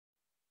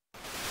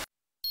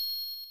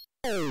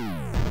Hey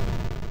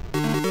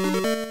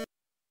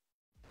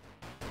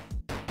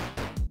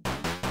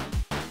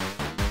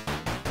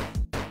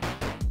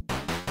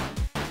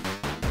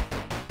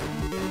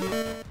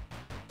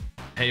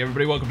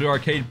everybody, welcome to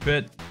Arcade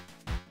Pit.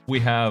 We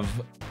have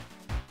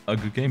a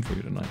good game for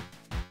you tonight.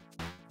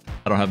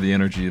 I don't have the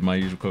energy in my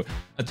usual quote.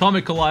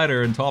 Atomic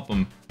Collider and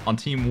Toppom on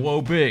Team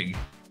Woah Big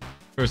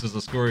versus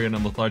Escorian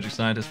and Lethargic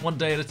Scientist, one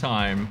day at a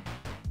time.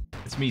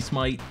 It's me,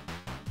 Smite.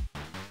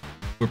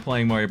 We're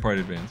playing Mario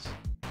Party Advance.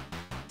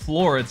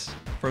 Florit's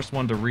first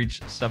one to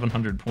reach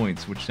 700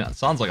 points, which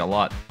sounds like a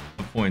lot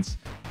of points.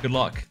 Good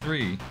luck.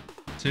 3,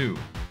 2,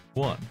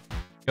 1,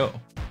 go.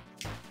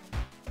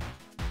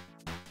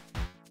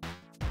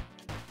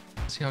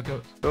 See how it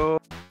goes.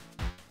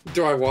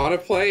 Do I want to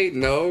play?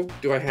 No.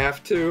 Do I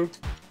have to?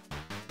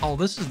 Oh,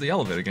 this is the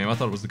elevator game. I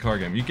thought it was the car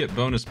game. You get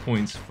bonus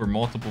points for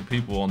multiple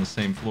people on the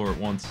same floor at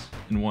once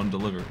in one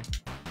delivery.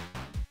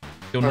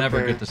 You'll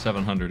never get to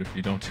 700 if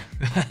you don't do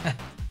that.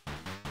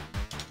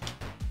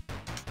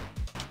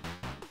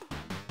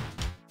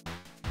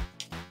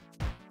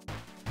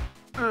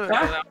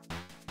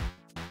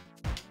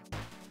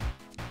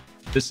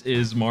 This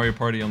is Mario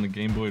Party on the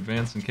Game Boy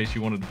Advance, in case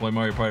you wanted to play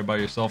Mario Party by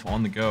yourself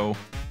on the go.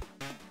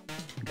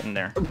 Get in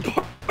there.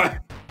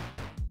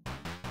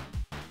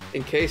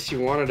 In case you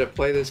wanted to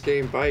play this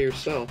game by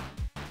yourself.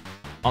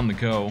 On the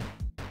go.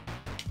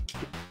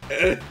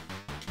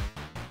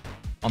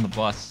 On the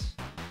bus.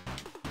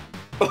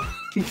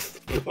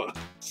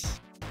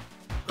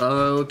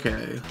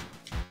 Okay.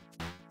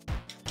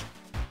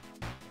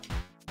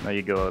 Now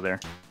you go there.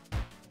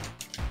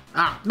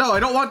 Ah, no, I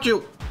don't want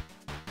you!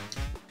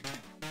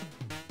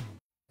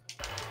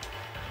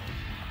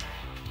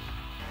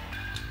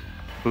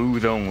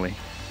 Booze only.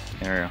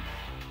 There we go.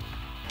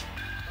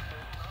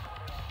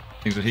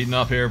 Things are heating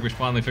up here. We're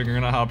finally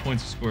figuring out how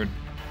points are scored.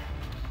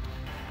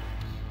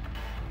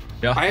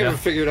 Yeah, I haven't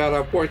figured out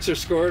how points are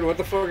scored. What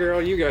the fuck are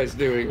all you guys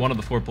doing? One of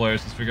the 4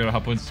 players has figured out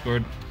how points are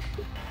scored.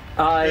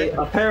 I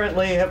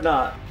apparently have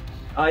not.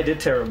 I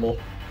did terrible.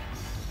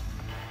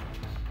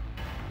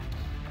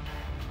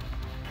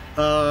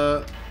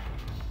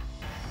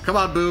 Come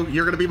on, Boo.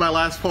 You're gonna be my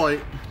last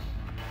point.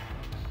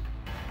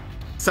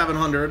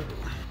 700.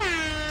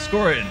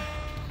 Escorian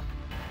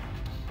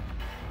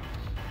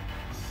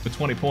with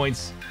 20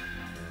 points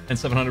and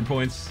 700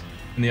 points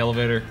in the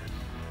elevator.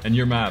 And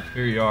your map.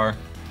 Here you are.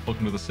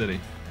 Welcome to the city.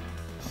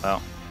 Wow.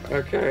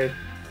 Okay.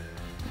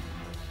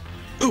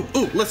 Ooh,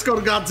 let's go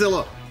to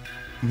Godzilla.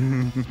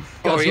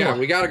 Oh yeah,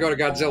 we gotta go to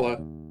Godzilla.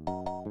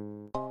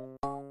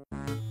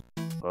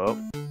 Oh.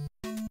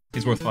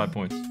 He's worth 5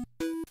 points.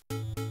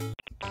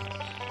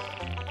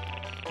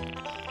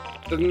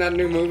 Didn't that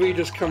new movie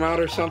just come out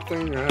or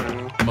something? I don't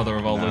know. Mother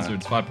of all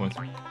lizards, 5 points.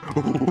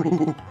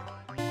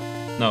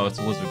 No, it's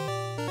a lizard.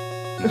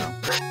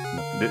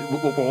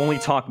 We'll only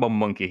talk about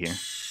monkey here.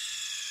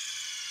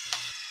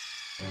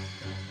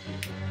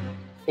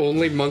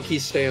 Only monkey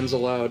stands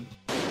allowed.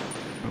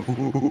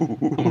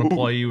 I'm gonna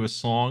play you a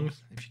song.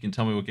 If you can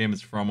tell me what game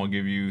it's from, I'll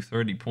give you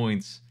 30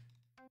 points.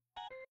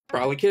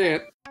 Probably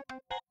can't.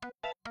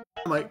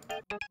 Mike.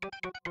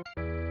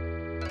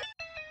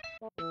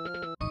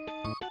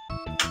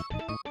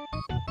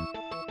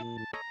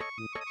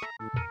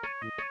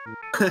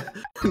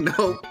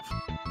 Nope.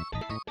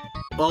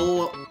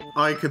 All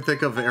I could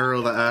think of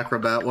Arrow the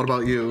Acrobat. What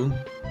about you?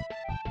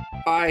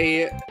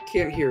 I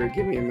can't hear it.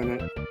 Give me a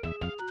minute.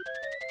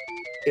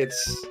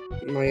 It's...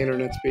 my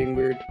internet's being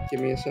weird.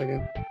 Give me a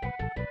second.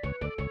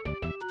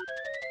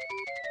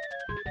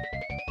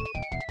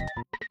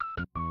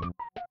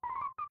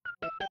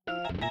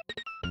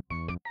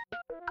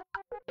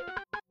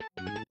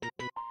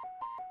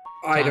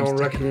 I don't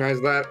recognize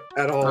that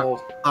at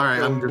all.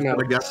 Alright, I'm just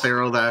gonna guess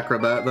Arrow the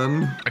Acrobat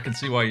then. I can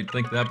see why you'd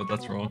think that, but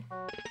that's wrong.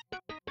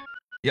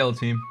 Yellow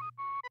team.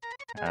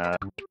 I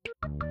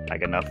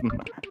got nothing.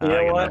 You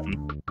know what?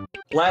 Nothing.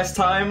 Last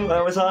time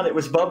I was on, it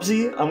was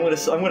Bubsy. I'm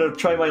gonna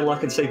try my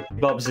luck and say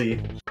Bubsy.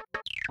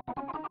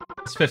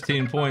 It's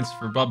 15 points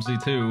for Bubsy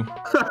too.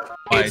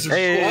 It's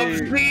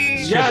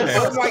Bubsy! Yes!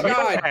 Oh my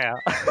god! Yeah.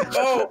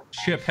 Oh!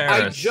 Chip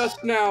Harris. I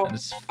just now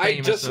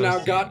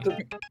got to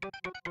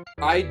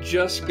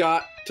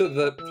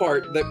the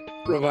part that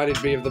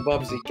reminded me of the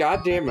Bubsy.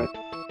 God damn it.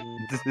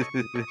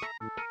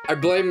 I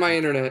blame my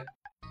internet.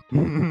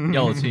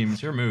 Yellow team,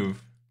 it's your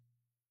move.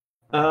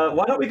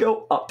 Why don't we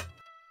go up?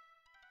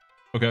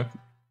 Okay.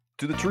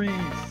 To the trees.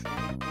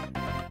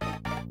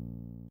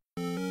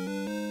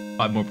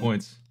 5 more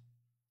points.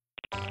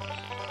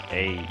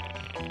 Hey.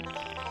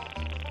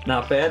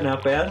 Not bad,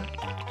 not bad.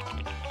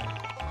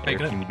 Make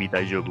it. Everything will be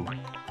daijoubu.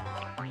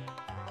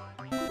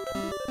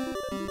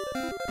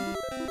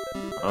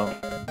 Oh.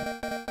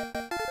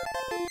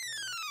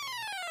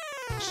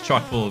 It's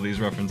chock full of these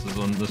references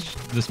on this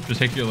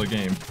particular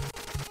game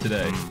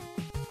today.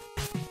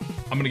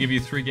 I'm gonna give you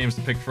 3 games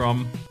to pick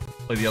from.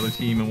 Play the other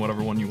team in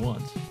whatever one you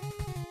want.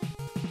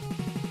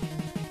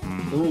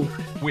 Ooh.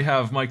 We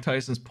have Mike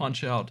Tyson's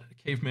Punch Out,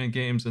 Caveman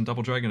Games, and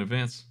Double Dragon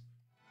Advance.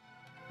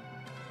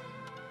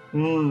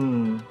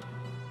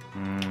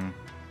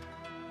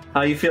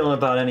 How you feeling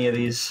about any of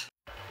these?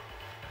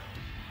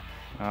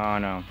 Oh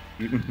no.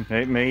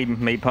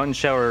 May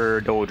Punch Out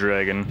or Double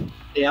Dragon?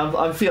 Yeah,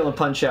 I'm feeling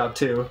Punch Out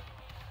too.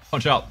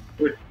 Punch Out.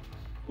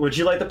 Would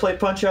you like to play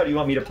Punch Out, or you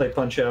want me to play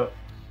Punch Out?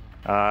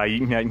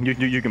 You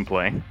can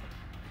play.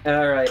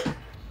 Alright.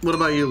 What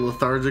about you,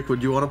 Lethargic?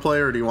 Would you want to play,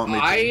 or do you want me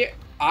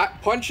to?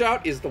 Punch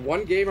Out is the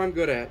one game I'm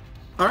good at.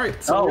 All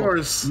right, so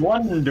yours.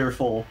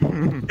 Wonderful.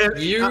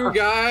 You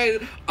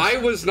guys, I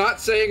was not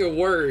saying a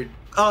word.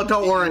 Oh,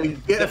 don't worry.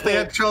 If they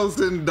had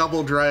chosen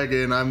Double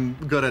Dragon, I'm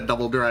good at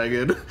Double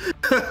Dragon.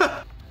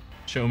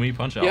 Show me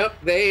Punch Out. Yep,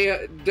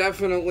 they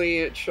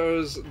definitely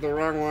chose the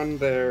wrong one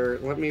there.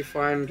 Let me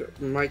find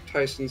Mike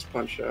Tyson's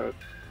Punch Out.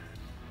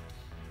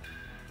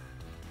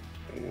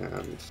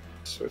 And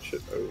switch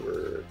it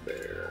over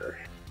there.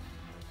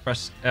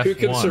 Press Who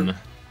can F1.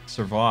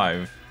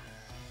 Survive.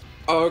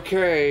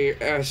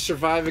 Okay,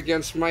 survive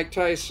against Mike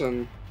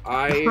Tyson.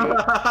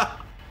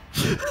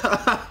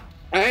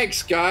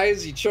 Thanks,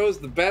 guys. You chose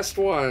the best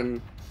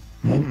one.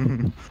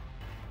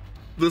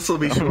 This will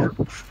be short.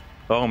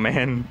 Oh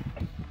man.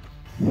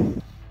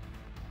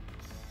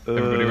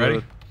 Everybody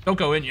ready? Don't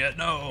go in yet.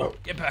 No.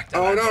 Get back to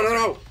Oh, that.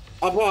 no.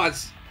 I'll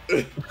pause.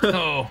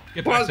 No.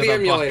 Get back Pause to the that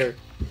emulator.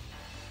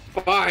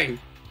 Fine.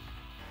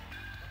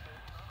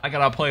 I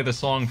gotta play the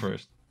song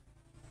first.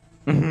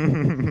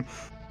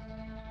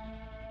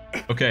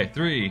 Okay,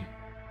 3,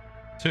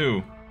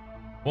 2,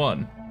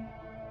 1,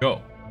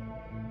 go.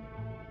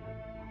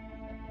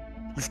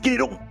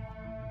 Skittle.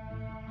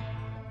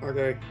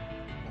 Okay.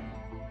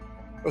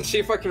 Let's see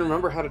if I can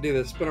remember how to do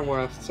this. It's been a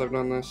while since I've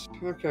done this.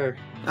 Okay.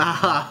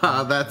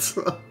 That's...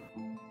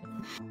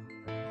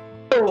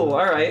 Oh,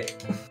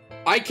 alright.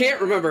 I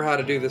can't remember how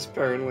to do this,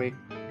 apparently.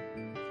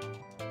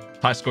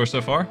 High score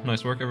so far.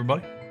 Nice work,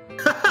 everybody.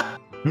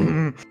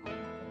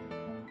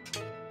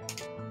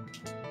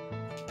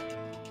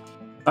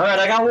 Alright,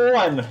 I got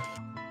one.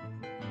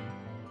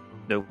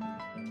 Nope.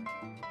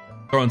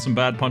 Throwing some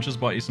bad punches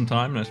bought you some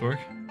time. Nice work.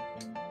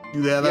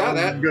 Yeah, that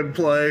was a good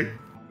play.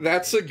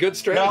 That's a good No,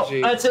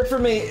 strategy. that's it for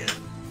me.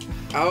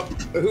 Out.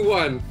 Who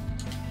won?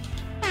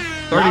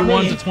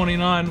 31 to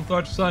 29,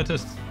 lethargic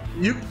scientist.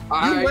 You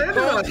I landed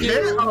told a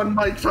hit you. on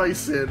Mike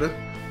Tyson.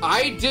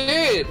 I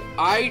did.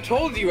 I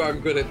told you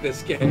I'm good at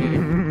this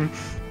game.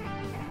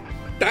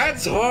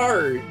 That's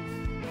hard.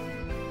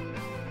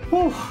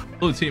 Whew.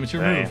 Blue team, it's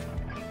your Dang. move.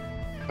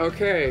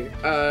 Okay.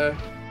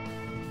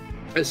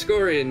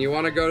 Escorian, you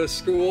want to go to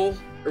school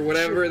or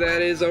whatever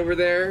that is over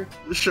there?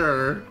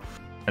 Sure.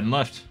 Heading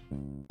left.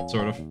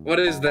 Sort of. What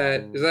is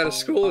that? Is that a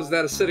school? Is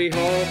that a city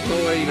hall?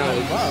 No way, you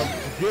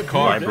know.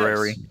 Car.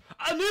 Library.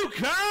 A new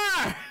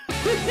car!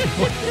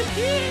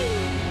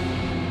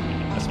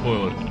 I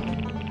spoiled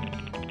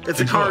it. It's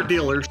a car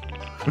dealer.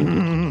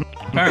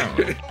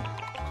 Apparently.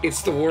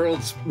 It's the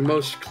world's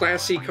most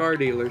classy car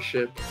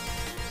dealership.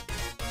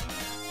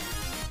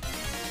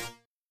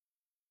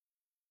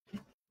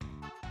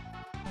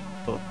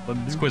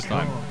 It's quiz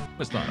time.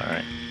 Quiz time.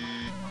 Alright.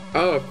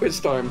 Oh,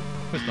 quiz time.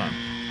 Quiz time.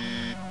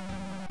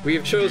 We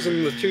have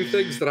chosen the two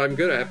things that I'm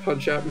good at,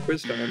 Punch Out and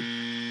Quiz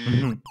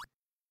Time.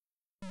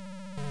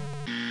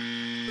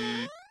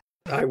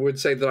 I would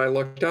say that I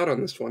lucked out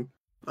on this one.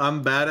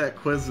 I'm bad at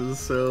quizzes,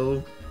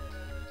 so...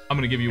 I'm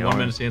gonna give you 1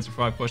 minute to answer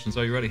 5 questions.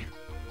 Are you ready?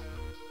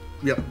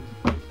 Yep.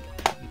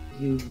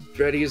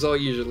 Ready as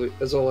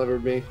I'll ever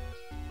be.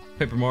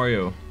 Paper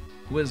Mario.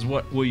 Quiz,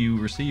 what will you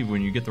receive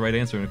when you get the right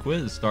answer in a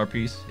quiz? Star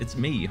piece. It's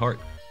me, heart.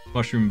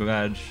 Mushroom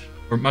badge.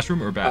 Or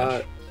mushroom or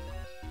badge?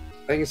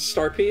 I think it's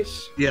Star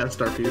Piece. Yeah,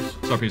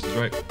 Starpiece. Star piece is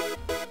right.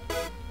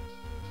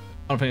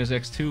 Final Fantasy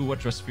X2, what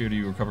dress sphere do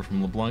you recover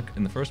from LeBlanc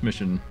in the first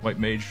mission? White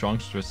Mage,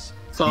 Songstress.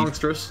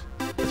 Songstress.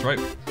 That's right.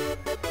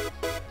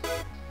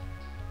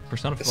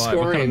 Persona 5,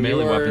 what Escorian, kind of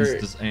melee you are-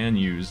 weapons does Anne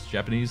use?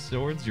 Japanese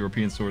swords,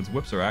 European swords,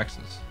 whips, or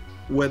axes?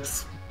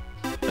 Whips.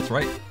 That's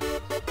right.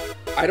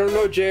 I don't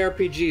know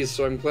JRPGs,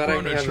 so I'm glad I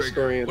Chrono have Trigger.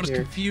 Escorian What does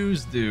here.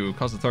 Confuse do?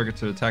 Cause the target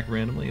to attack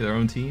randomly, their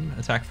own team,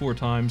 attack 4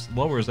 times,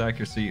 lowers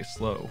accuracy,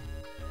 slow.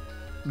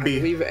 I B.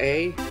 believe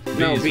A?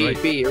 No, is B,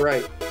 right. B, you're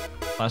right.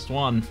 Last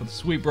one. For the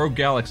sweep rogue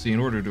galaxy, in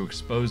order to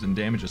expose and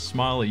damage a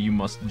Smiley, you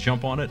must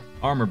jump on it,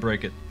 armor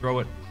break it, throw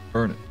it,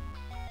 burn it.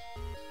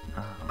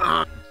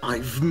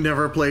 I've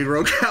never played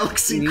Rogue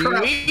Galaxy.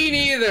 Crap. Me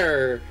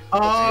neither!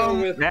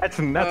 With, That's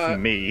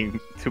me.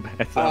 Too bad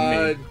it's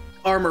not me.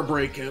 Armor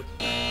break it.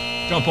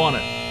 Jump on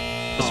it.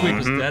 The sweep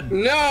is dead.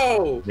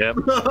 No! Yep.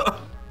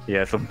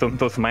 Yeah,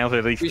 those smiles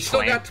are these We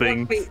still plant got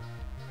 20. things.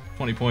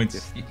 20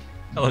 points.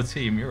 Hello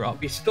team, you're up.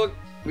 We still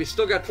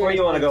got 20. Where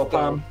you want to go, points, though.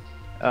 Palm?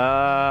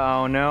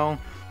 Oh no.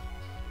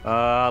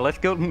 Let's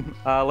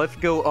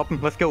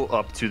go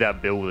up to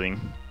that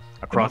building.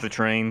 Across the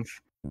trains.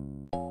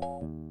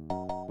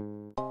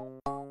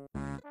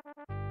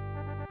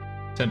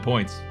 10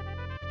 points.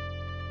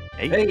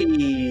 Hey,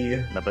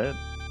 Hey! not bad.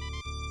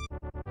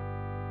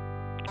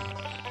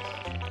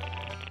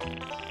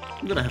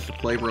 I'm gonna have to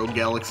play Rogue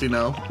Galaxy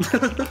now.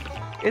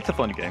 It's a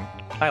fun game.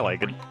 I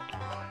like it.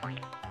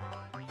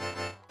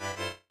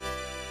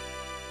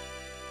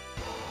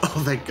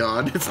 Oh, thank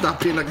God. It's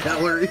not peanut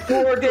gallery.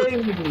 4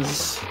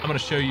 games. I'm gonna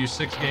show you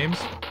 6 games.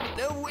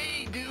 No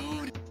way,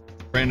 dude.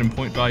 Random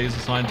point values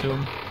assigned to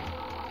them.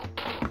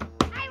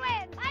 I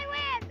win! I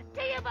win!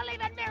 Do you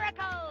believe in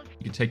miracles?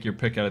 You can take your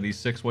pick out of these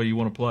 6. What do you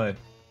want to play?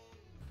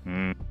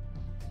 Hmm.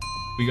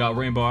 We got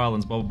Rainbow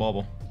Islands, Bubble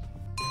Bobble,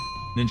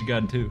 Ninja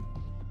Gaiden 2,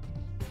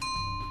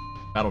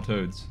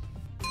 Battletoads,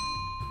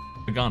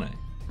 Pagane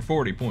for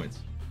 40 points,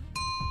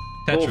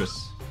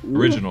 Tetris,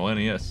 original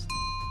NES,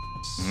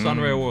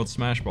 Sunray World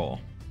Smash Ball.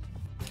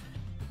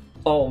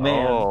 Oh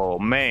man. Oh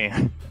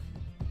man.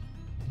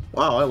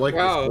 Wow, I like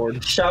Wow. this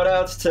board. Shout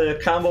outs to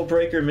Combo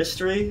Breaker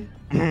Mystery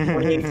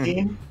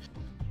 2018.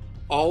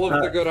 All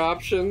of the good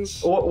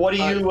options. What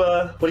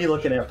are you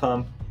looking at,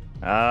 Pom?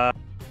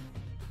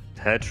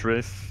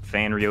 Tetris,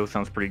 Sanrio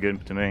sounds pretty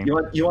good to me. You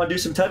want to do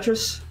some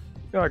Tetris?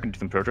 Yeah, I can do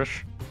some Tetris.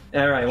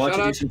 All right, why don't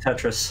you do Shout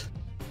some Tetris?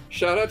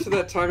 Shout out to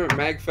that time at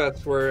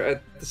MagFest where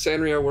at the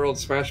Sanrio World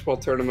Smash Ball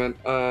tournament,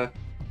 the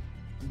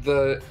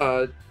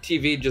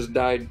TV just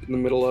died in the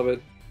middle of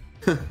it.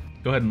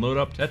 Go ahead and load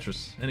up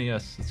Tetris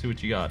NES. Let's see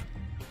what you got.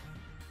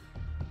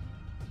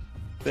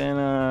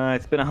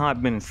 It's been a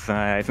hot minute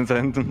since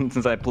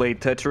I played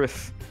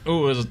Tetris.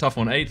 Oh, it was a tough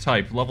one.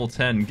 A-type, level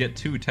 10. Get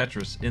 2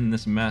 Tetris in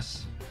this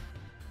mess.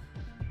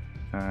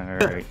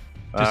 Alright.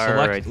 Just select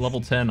Alright.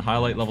 level 10,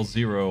 highlight level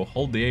 0,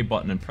 hold the A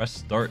button and press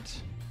start.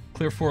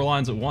 Clear 4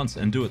 lines at once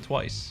and do it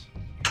twice.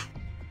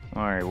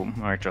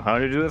 Alright, so how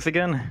to do this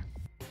again?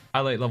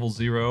 Highlight level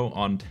 0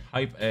 on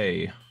type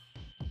A.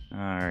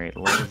 Alright,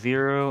 level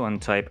 0 on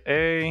type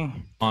A.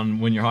 On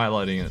when you're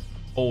highlighting it,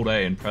 hold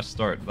A and press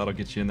start. That'll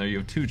get you in there. You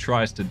have 2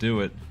 tries to do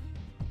it.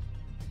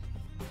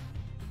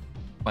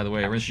 By the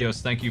way,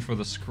 Arincios, thank you for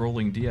the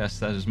scrolling DS.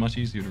 That is much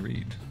easier to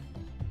read.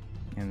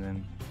 And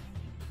then...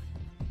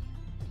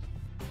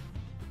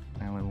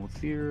 level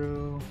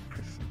 0.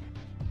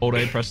 Hold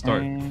A, press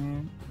start.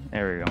 And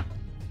there we go.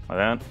 Like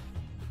that.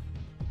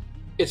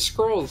 It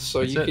scrolls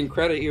so That's you it. can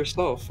credit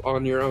yourself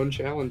on your own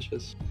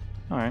challenges.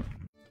 Alright.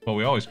 Well,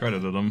 we always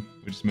credited them.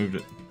 We just moved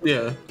it.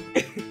 Yeah.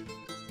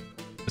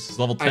 This is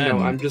level 10,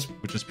 I know,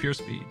 which is pure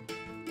speed.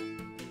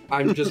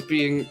 I'm just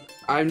being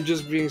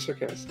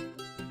sarcastic.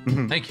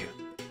 Thank you.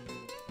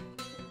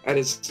 That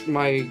is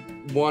my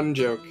one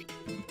joke.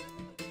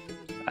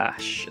 Ah,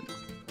 shit.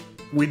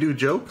 We do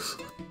jokes?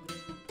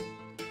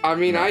 I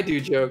mean, I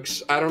do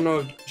jokes. I don't know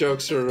if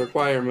jokes are a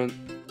requirement.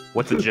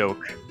 What's a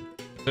joke?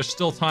 There's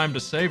still time to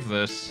save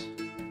this.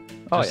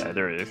 Oh Just- yeah,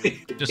 there is.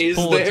 Just Is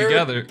pull it there?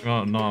 together.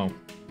 Oh, no.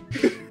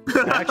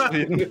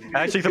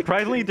 Actually,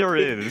 surprisingly, there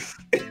is.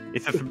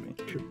 It's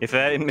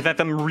that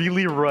some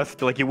really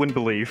rust like you wouldn't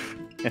believe.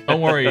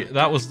 Don't worry,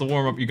 that was the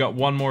warm-up. You got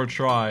one more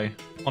try.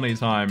 Plenty of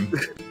time.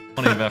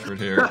 Plenty of effort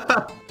here.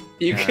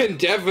 You Yeah. can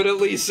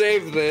definitely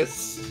save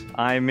this.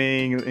 I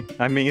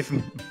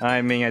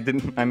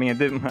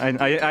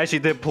actually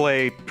did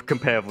play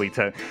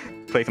competitively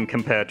play some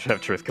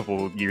competitive Tetris a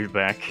couple of years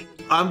back.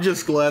 I'm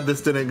just glad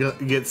this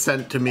didn't get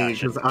sent to me,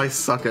 because I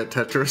suck at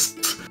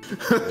Tetris.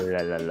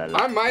 La, la, la, la.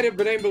 I might have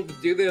been able to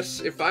do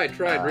this if I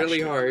tried really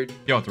shit. hard.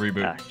 You have to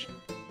reboot. Ah,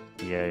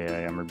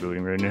 yeah, I'm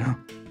rebooting right now.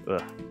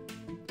 Ugh.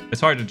 It's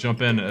hard to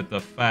jump in at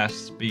the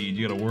fast speed.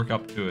 You gotta work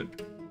up to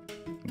it.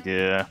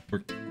 Yeah.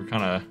 We're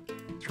kind of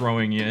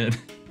throwing you in.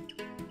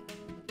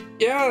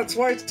 Yeah, that's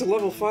why it's a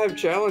level 5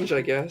 challenge,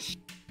 I guess.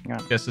 I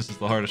guess this is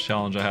the hardest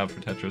challenge I have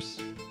for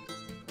Tetris,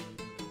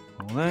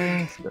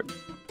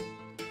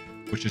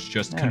 which is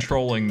just Yeah.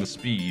 controlling the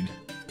speed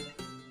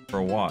for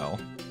a while.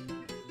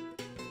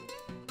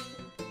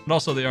 And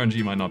also, the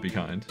RNG might not be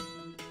kind.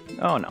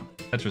 Oh no.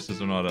 Tetris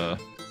is not a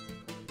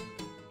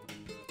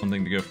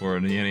something to go for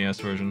in the NES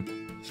version.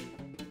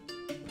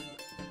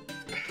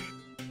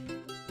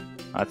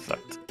 That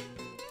sucked.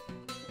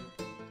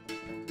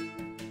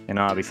 And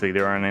obviously,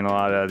 there aren't a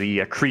lot of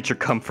the creature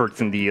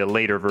comforts in the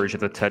later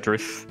versions of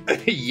Tetris.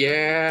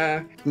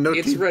 Yeah. No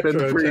It's teeth retro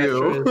been for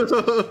you.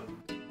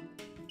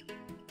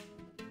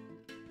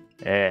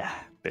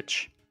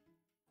 Bitch.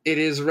 It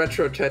is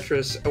retro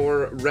Tetris,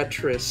 or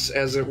Retris,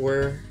 as it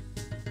were.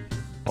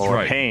 Or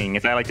right. paying,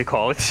 as I like to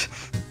call it.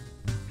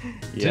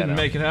 Didn't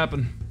make it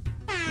happen.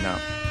 No.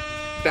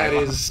 That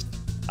is...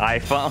 I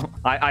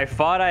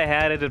thought I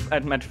had it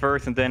at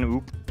first, and then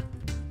oop,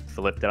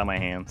 slipped out of my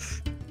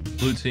hands.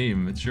 Blue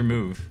team, it's your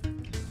move.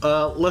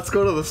 Let's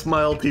go to the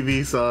Smile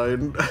TV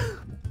side.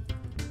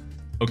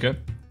 Okay.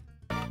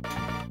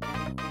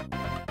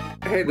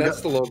 Hey,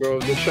 that's the logo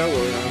of the show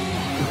we're on.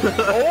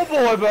 Oh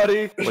boy,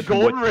 buddy!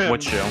 Golden rim.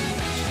 What show?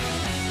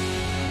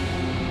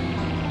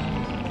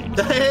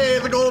 Hey,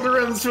 the golden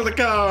rims for the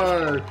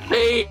car!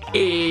 Hey!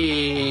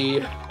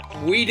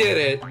 We did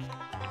it!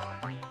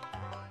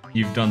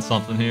 You've done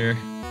something here.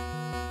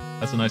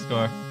 That's a nice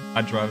car.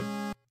 I'd drive it.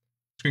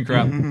 Screen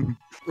crap.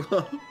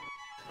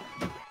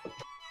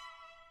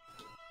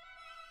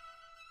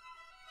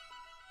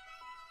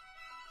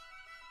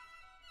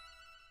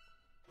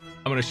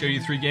 I'm gonna show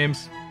you 3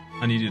 games.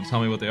 I need you to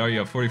tell me what they are. You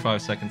have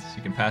 45 seconds.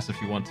 You can pass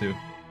if you want to.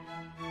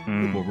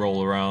 We'll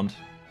roll around.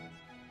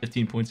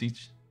 15 points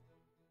each.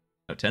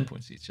 No, 10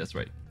 points each. That's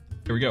right.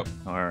 Here we go.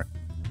 Alright.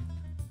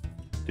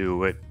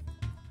 Do it.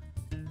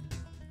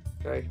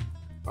 Okay.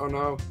 Oh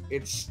no,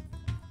 it's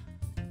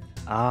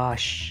Ah,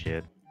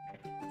 shit.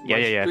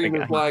 my stream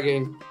is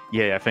lagging.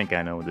 Yeah, I think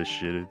I know what this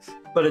shit is.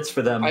 But it's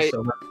for them.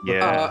 So.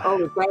 Yeah.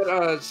 Oh, is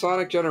that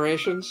Sonic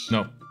Generations?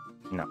 No.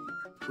 No.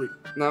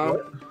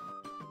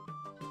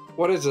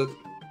 What is it?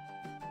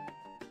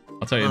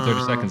 I'll tell you in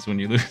 30 seconds when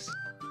you lose.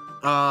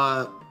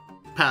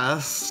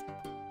 Pass.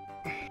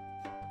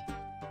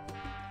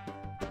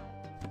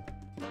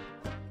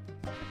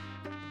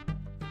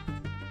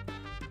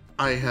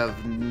 I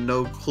have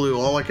no clue.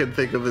 All I can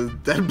think of is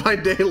Dead by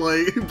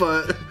Daylight,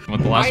 but...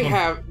 Want the last one?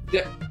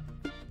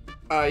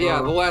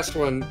 Yeah, the last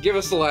one. Give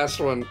us the last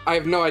one. I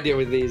have no idea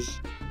with these.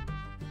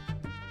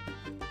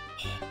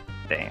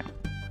 Damn.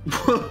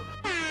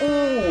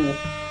 Ooh.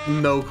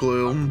 No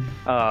clue.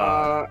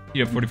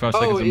 You have 45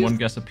 seconds and one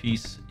guess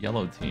apiece.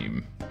 Yellow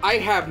team. I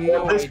have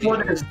no idea. This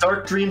one is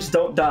Dark Dreams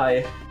Don't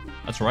Die.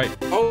 That's right.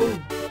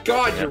 Oh,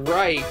 God, you're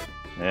right.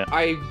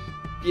 Yeah.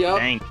 Yep.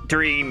 Dank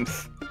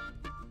Dreams.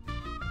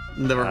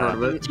 Never heard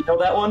of it. Do you know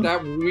that one?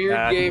 That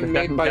weird game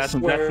made by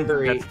Square.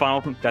 That's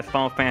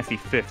Final Fantasy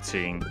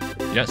 15.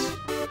 Yes.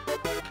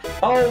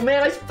 Oh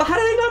man, how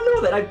did I not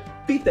know that? I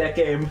beat that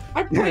game.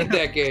 I played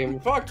that game.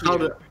 Fuck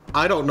you.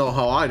 I don't know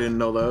how I didn't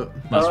know that.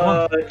 Last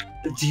one.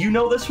 Do you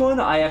know this one?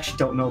 I actually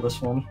don't know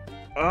this one.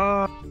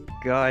 Oh,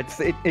 God.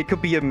 It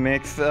could be a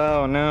mix.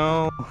 Oh,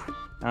 no.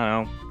 I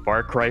don't know.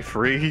 Far Cry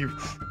 3. Is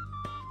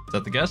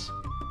that the guess?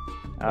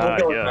 I'll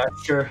go with that,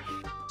 sure.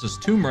 This is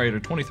Tomb Raider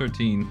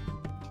 2013.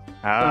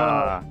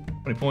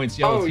 20 points,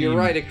 yellow team. You're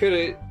right. It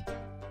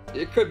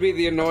could be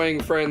the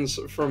annoying friends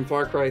from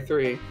Far Cry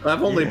 3.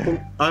 I've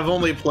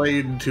only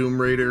played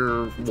Tomb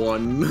Raider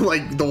 1,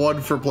 like the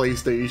one for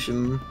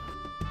PlayStation.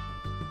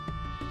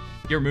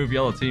 Your move,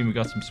 yellow team. We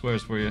got some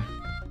squares for you.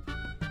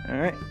 All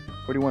right.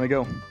 Where do you want to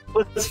go?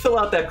 Let's fill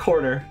out that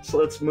corner. So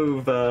let's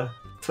move to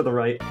the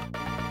right.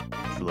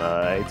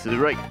 Slide to the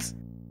right.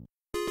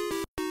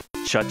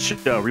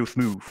 Cha-cha, real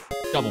smooth.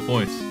 Double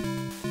points.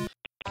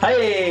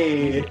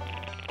 Hey!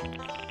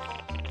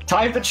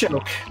 Time to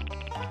choke.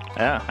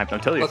 Yeah, I'm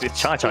telling you, it's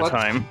cha-cha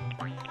time.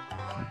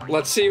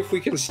 Let's see if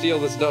we can steal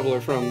this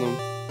doubler from them.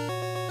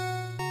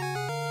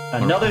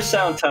 Another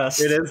sound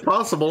test. It is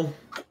possible.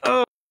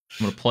 I'm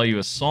gonna play you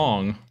a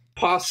song.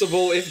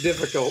 Possible if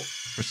difficult.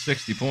 For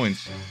 60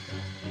 points.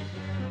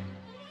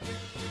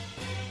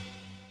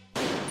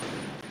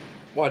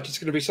 Watch, it's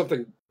gonna be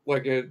something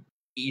like an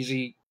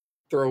easy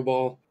throw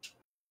ball.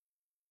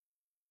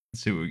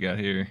 Let's see what we got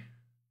here.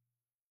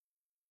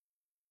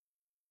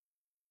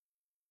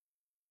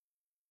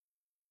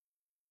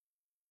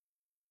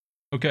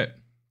 Okay,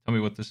 tell me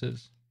what this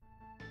is.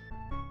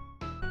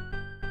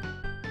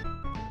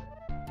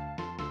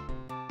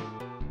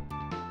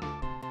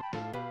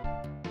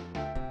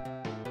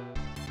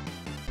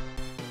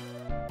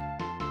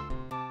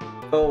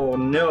 Oh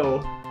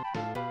no.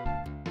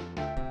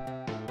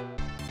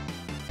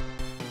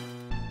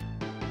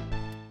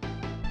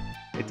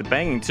 It's a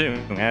banging tune.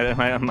 I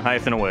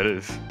have to know what it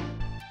is.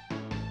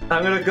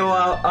 I'm gonna go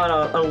out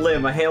on a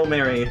limb, a Hail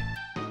Mary.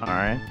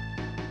 Alright.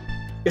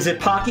 Is it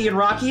Pocky and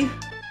Rocky?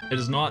 It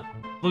is not.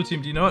 Blue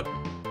team, do you know it?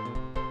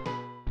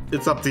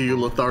 It's up to you,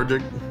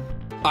 Lethargic.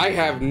 I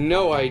have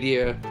no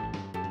idea.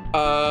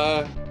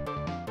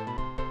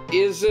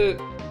 Is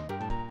it?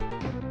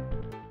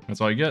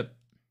 That's all you get.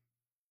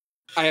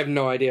 I have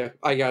no idea.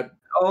 I got.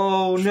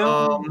 Oh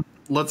no.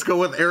 Let's go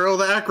with Arrow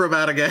the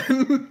Acrobat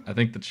again. I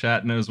think the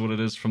chat knows what it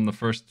is from the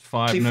first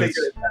 5 She notes.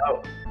 figured it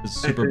out. It's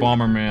Super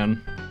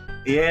Bomberman.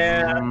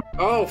 Yeah.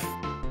 Oh,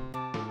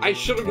 I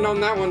should have known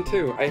that one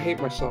too. I hate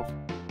myself.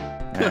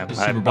 Yeah, It's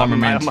Super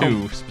Bomberman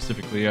 2,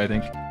 specifically, I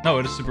think. No,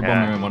 it is Super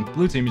Bomberman 1.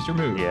 Blue team, is your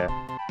move. Yeah.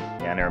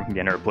 Yeah, I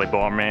never played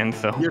Bomberman,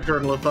 so... Your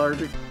turn,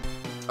 Lethargic.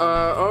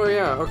 Oh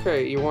yeah,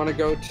 okay. You want to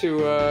go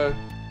to,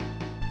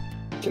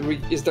 can we,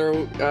 is there,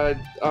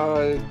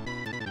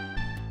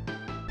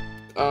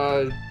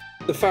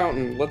 the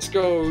fountain. Let's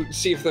go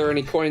see if there are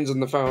any coins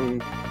in the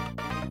fountain.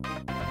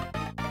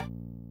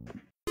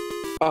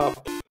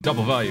 Up.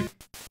 Double value.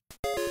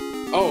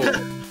 Oh,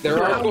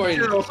 there are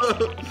coins.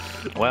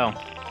 Well.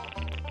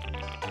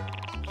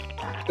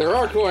 There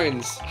are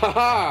coins.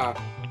 Haha.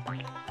 I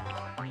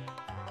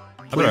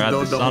better add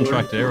the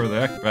soundtrack to Arrow the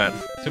Acrobat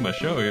to my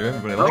show here.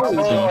 Everybody likes it.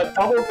 Oh, a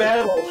double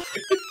battle.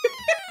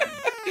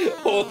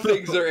 All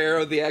things are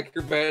Arrow the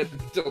Acrobat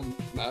until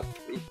not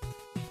proof.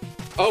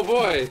 Oh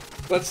boy,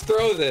 let's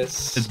throw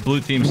this. It's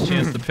blue team's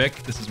chance to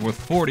pick. This is worth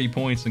 40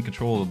 points and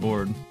control of the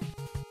board.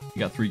 We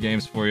got 3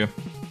 games for you.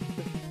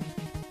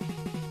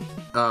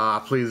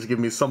 Please give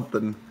me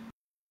something.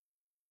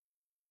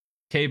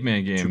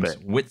 Caveman games,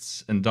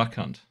 Wits and Duck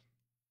Hunt.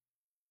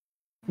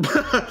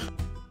 How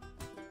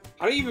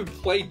do you even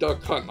play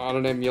Duck Hunt on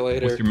an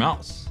emulator? With your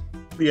mouse.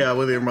 Yeah,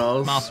 with your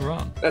mouse. Mouse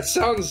around. That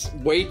sounds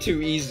way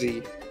too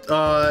easy.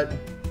 What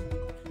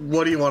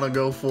do you want to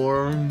go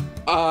for?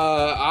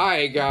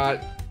 I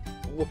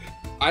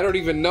don't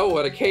even know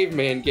what a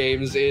Caveman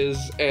Games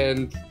is,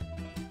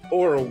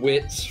 or a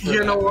Wits for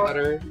You know that what?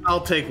 matter.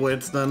 I'll take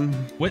Wits then.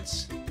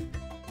 Wits?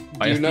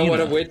 Do you know what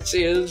a Wits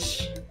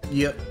is?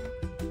 Yep.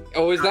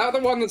 Oh, is that the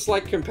one that's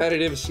like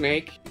competitive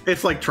Snake?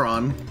 It's like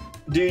Tron.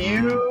 Do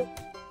you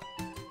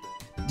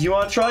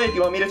want to try it? Do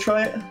you want me to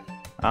try it?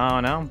 Oh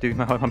no, dude.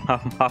 How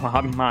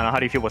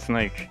do you feel with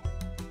Snake?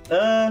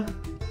 I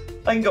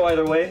can go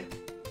either way.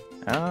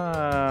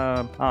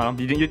 I don't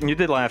know. You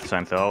did last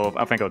time, so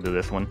I think I'll do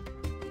this one.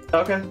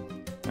 Okay.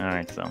 All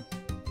right, so.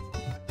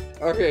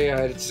 Okay,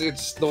 yeah,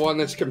 it's the one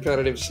that's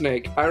competitive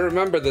Snake. I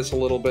remember this a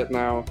little bit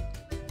now.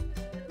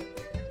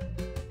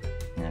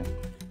 Yeah.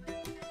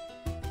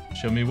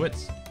 Show me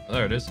wits.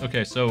 There it is.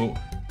 Okay, so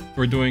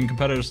we're doing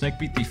competitive Snake.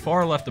 Beat the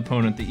far left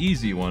opponent, the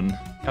easy one.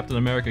 Captain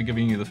America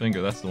giving you the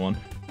finger. That's the one.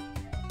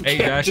 A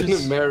Captain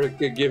dashes.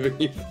 America giving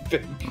you the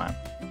finger.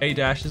 A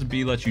dashes.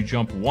 B lets you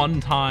jump 1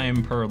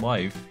 time per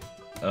life.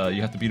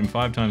 You have to beat him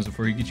 5 times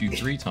before he gets you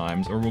 3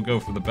 times, or we'll go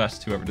for the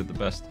best. Whoever did the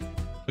best.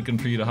 Looking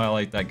for you to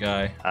highlight that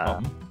guy.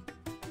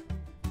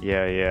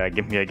 Yeah.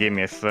 Give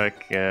me a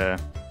sec.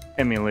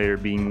 Emulator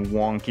being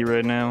wonky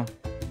right now.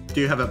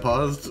 Do you have it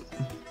paused?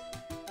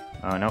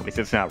 Oh no,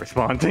 it's not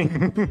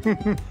responding.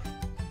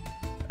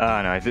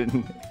 Oh no, I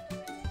didn't.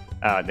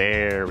 Ah,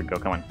 there we go.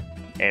 Come on.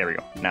 There we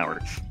go. Now it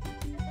works.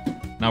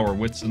 Now we're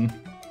witsing.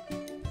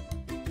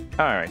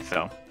 All right,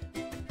 so.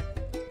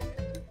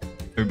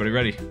 Everybody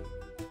ready?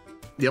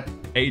 Yep.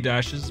 A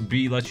dashes.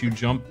 B lets you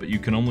jump, but you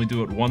can only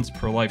do it once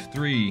per life.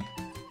 3,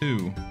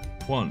 2,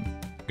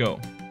 1, go.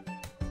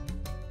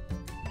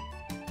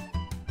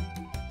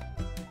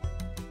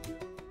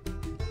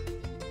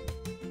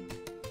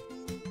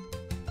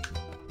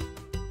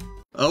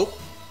 Oh.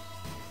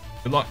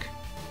 Good luck.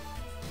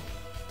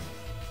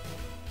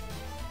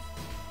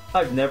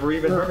 I've never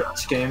even heard of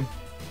this game.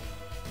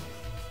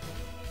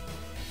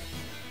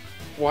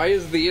 Why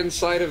is the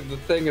inside of the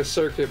thing a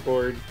circuit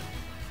board?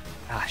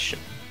 Ah, shit.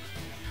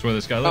 That's where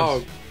this guy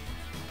Oh,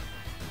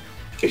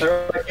 lives.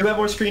 Alright, you have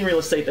more screen real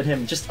estate than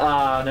him. Just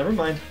never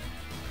mind.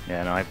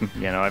 Yeah, no,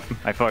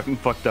 I fucking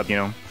fucked up,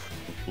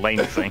 lane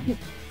thing.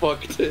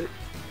 fucked it.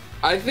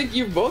 I think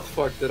you both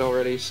fucked it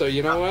already, so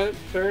you know what?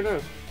 Fair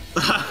enough.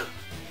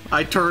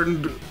 I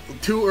turned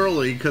too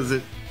early because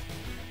it.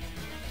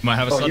 Might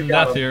have a Oh, sudden you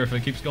got death him. here if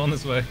it keeps going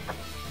this way.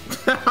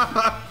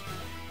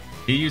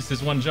 He used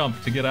his 1 jump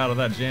to get out of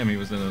that jam he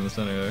was in the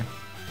center there.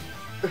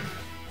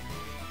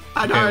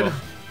 I Okay, died. well,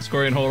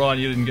 Escorian, hold on.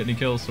 You didn't get any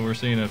kills, so we're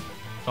seeing if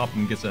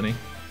toppom gets any.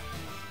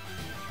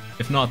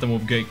 If not, then we'll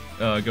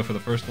go for the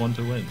first one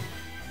to win.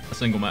 A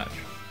single match.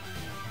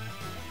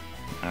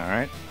 All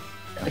right.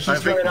 He's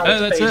think- running out of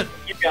that's space. it.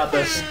 You got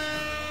this.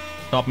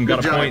 Toppom got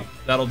a Good job. point.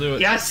 That'll do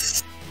it.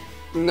 Yes!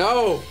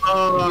 No!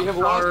 We have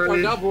lost our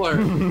sorry.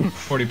 doubler.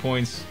 40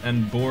 points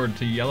and board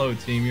to yellow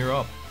team. You're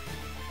up.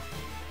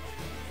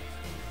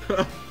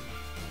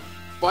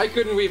 Why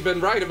couldn't we have been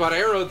right about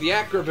Arrow the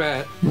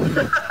Acrobat?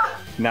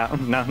 Now,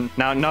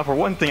 for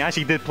one thing, I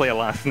actually did play a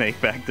lot of Snake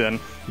back then.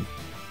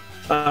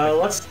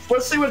 Let's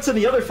see what's in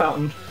the other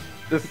fountain.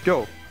 Let's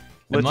go.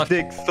 And Let's left.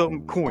 dig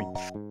some coins.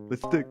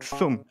 Let's dig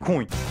some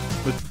coins.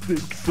 Let's dig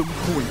some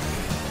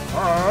coins.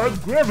 I'm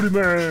Gravity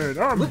Man.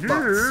 I'm Flip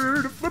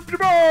here to flip your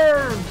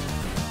burn.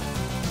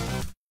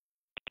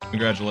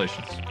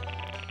 Congratulations.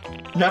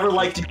 Never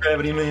liked you,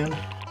 Gravity Man.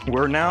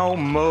 We're now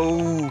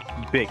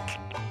big.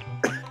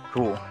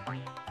 Cool.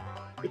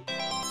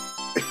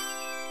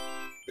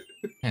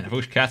 Man, I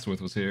wish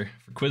Catsworth was here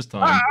for quiz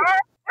time.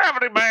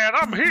 Gravity Man,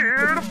 I'm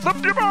here to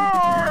flip your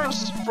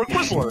bars for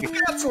Quizler.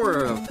 That's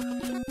where.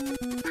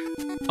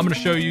 I'm going to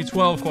show you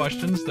 12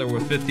 questions. They're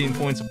worth 15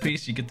 points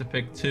apiece. You get to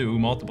pick 2,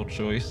 multiple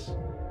choice.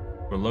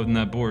 We're loading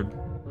that board.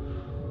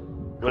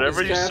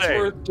 Whatever Is you say.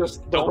 Catsworth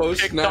just the Don't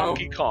host pick now?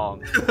 Donkey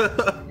Kong.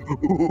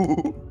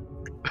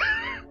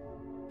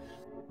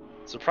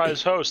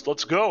 Surprise host,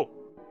 let's go.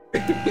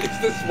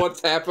 Is this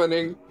what's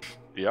happening?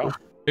 Yeah.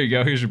 Here you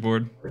go. Here's your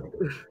board. All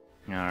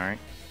right.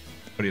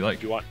 What do you like?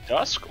 Do you want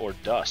dusk or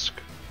dusk?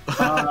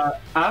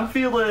 I'm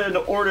feeling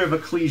Order of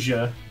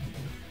Ecclesia.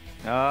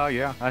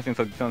 Yeah, I think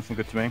that sounds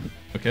good to me.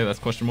 Okay, that's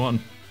question 1.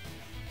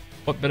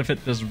 What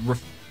benefit does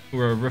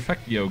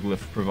Refectio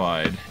glyph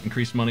provide?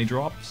 Increase money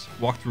drops,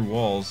 walk through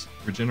walls,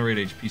 regenerate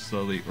HP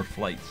slowly, or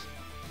flight?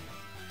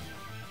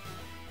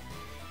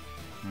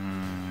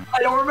 I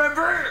don't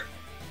remember!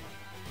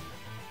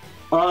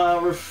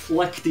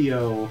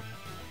 Reflectio.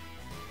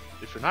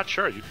 If you're not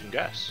sure, you can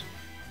guess.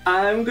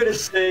 I'm gonna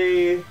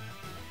say it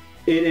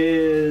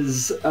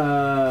is,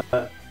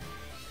 I'm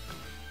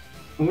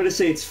gonna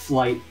say it's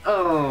flight.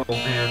 Oh,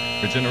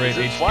 man. Regenerate Is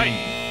it HP.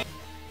 flight?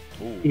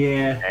 Ooh.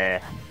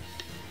 Yeah.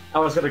 I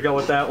was gonna go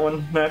with that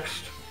one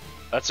next.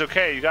 That's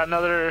okay. You got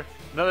another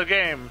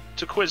game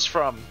to quiz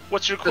from.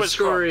 What's your quiz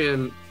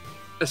from?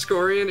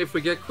 Escorian, if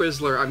we get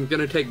Quizler, I'm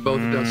gonna take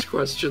both Dust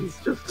questions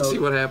just to see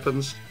what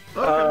happens.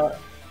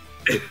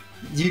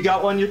 You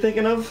got one you're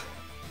thinking of?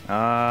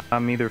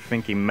 I'm either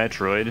thinking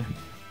Metroid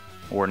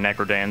or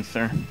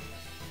Necrodancer.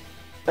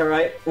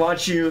 Alright, why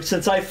don't you,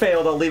 since I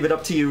failed, I'll leave it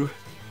up to you.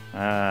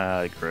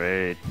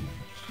 Great.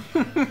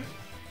 Give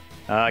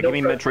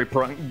me pressure. Metroid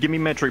Prime. Give me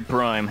Metroid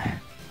Prime.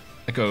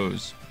 That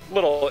goes.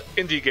 Little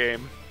indie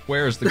game.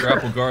 Where is the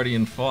Grapple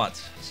Guardian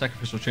fought?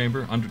 Sacrificial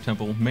Chamber, Under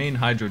Temple, Main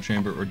Hydro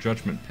Chamber, or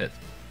Judgment Pit?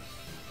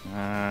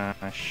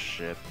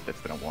 Shit.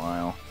 That's been a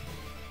while.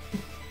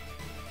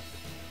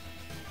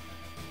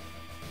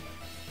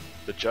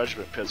 The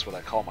Judgment Pit's what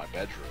I call my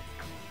bedroom.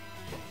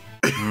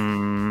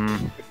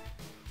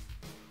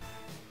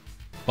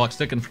 Clock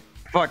sticking.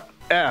 Fuck.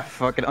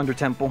 Fucking Under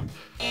Temple.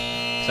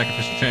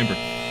 Sacrificial Chamber.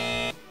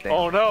 Damn.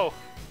 Oh no!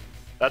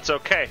 That's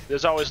okay.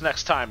 There's always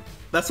next time.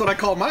 That's what I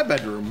call my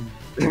bedroom.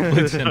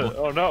 Blue symbol.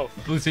 Oh no!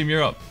 Blue team,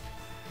 you're up.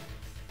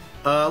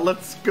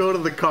 Let's go to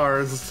the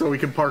cars so we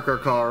can park our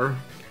car.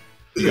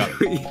 You got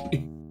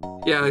it.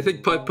 Yeah, I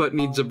think Putt Putt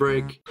needs a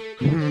break.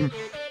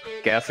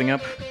 Gassing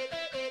up.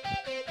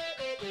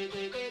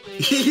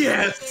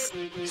 Yes!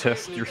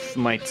 Test your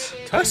smite.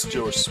 Test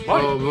your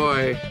smite. Oh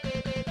boy.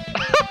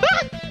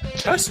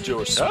 Test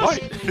your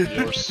smite.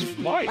 Your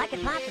smite. What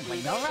could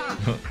possibly go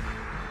wrong?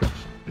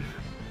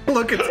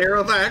 Look, it's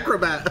Arrow the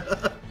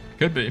Acrobat.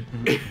 Could be.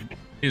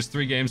 Here's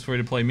 3 games for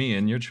you to play me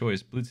in. Your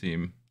choice, Blue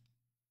team.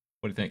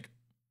 What do you think?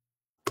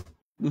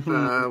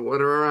 What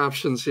are our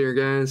options here,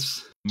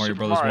 guys? Mario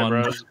Super Brothers 1.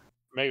 Bros,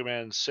 Mega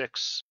Man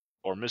 6,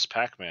 or Miss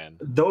Pac-Man.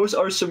 Those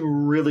are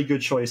some really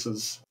good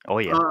choices. Oh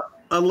yeah.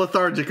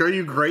 Lethargic, are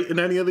you great in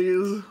any of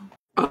these?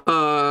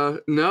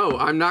 No,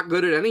 I'm not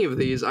good at any of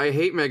these. I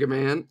hate Mega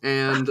Man,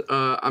 and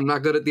I'm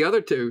not good at the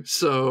other 2,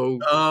 so...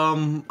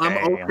 I'm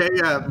okay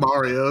at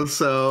Mario,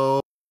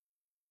 so...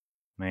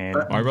 Man.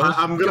 Mario Brothers?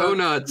 I'm Go gonna...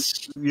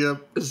 nuts,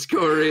 Yep.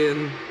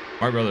 Escorian.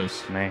 Mario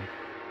Brothers. Man.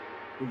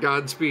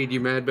 Godspeed,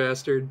 you mad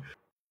bastard.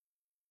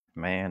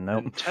 Man,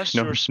 nope. And test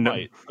No, your no.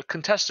 smite. A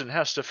contestant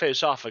has to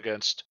face off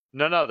against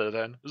none other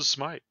than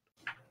Smite.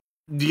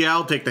 Yeah,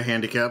 I'll take the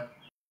handicap.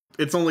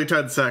 It's only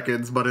 10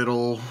 seconds, but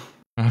it'll...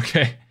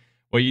 Okay.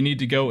 Well, you need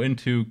to go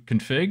into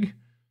config.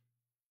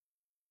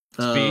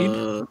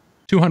 Speed.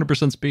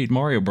 200% speed,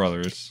 Mario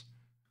Brothers.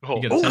 Oh,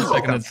 You get a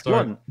 10-second head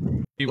start.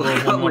 One. Keep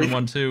rolling 1, 1,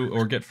 1, 2,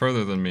 or get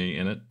further than me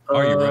in it.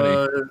 Are you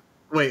ready?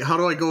 Wait, how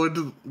do I go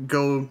into...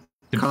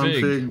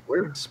 config?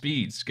 Where?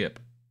 Speed, skip.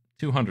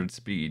 200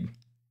 speed.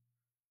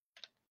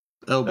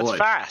 Oh that's boy.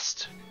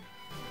 fast.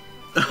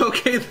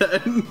 Okay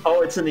then.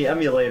 Oh, it's in the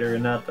emulator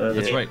and not the...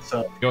 That's right.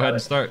 So, Go ahead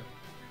and start.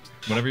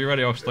 Whenever you're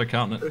ready, I'll start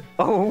counting it.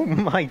 Oh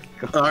my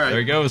god. Alright. There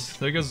he goes.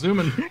 There he goes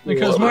zooming. There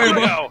goes Mario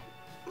Bros. No!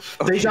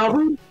 Deja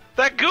vu?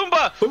 That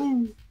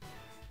Goomba!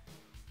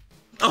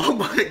 Oh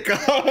my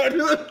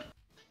god.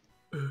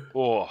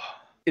 Oh.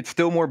 It's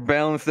still more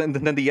balanced than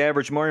the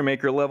average Mario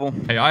Maker level.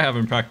 Hey, I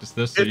haven't practiced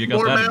this, so It's you got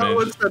more that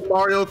balanced advantage. than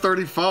Mario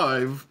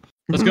 35.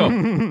 Let's go.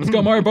 Let's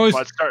go, Mario Boys.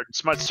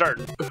 Smite's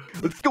starting.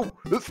 Let's go.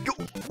 Let's go.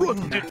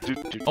 Run.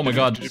 Oh my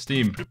god,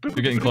 Steam. You're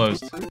getting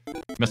closed.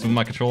 Messing with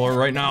my controller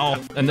right now.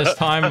 In this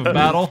time of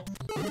battle.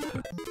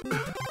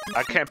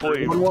 I can't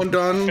believe 1-1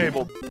 done.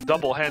 Fable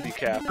double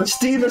handicap. A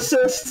Steam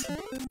assist!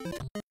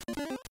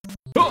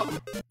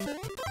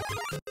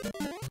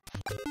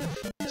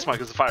 Smite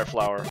gets the fire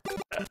flower.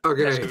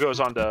 Okay. Esco goes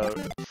on to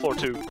floor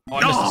 2. Oh,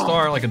 I missed a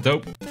star like a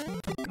dope.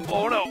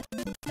 Oh no!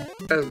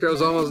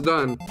 Esco's almost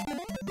done.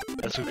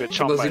 Esco gets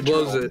chomped Unless by he a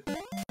blows turtle. it.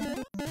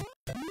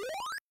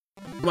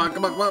 Come on,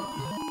 come on, come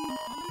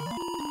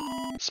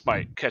on.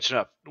 Smite catching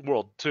up.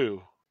 World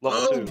 2.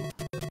 Level 2.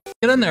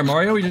 Get in there,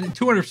 Mario. You're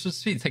 200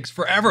 speed. It takes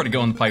forever to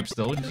go in the pipe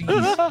still.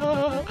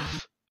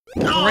 Jeez.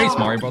 Race,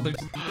 Mario Brothers.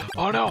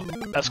 Oh no!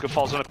 Esco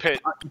falls in a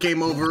pit.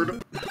 Game over.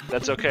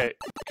 That's okay.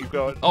 Keep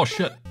going. Oh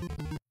shit.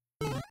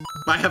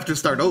 I have to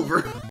start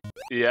over.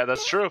 Yeah,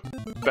 that's true.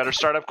 Better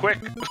start up quick.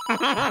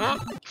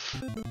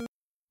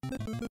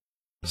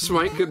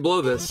 Smite could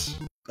blow this.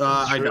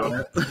 I doubt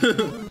it.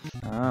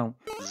 Oh.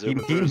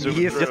 Zooming He through.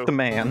 is just a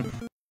man.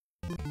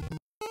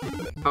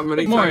 How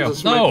many Mario, times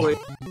has Smite no. played?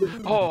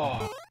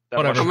 Oh, that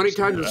Whatever. How mushroom many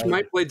times speed. has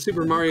Smite played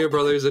Super Mario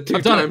Brothers at 2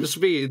 I've done it. times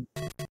speed?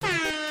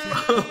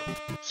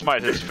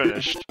 Smite has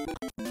finished.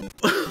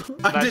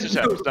 I Nice didn't attempts.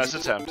 know. Nice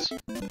attempts.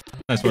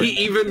 Nice work. He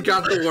even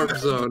got the warp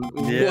zone.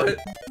 Yeah. What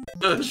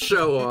a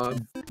show off.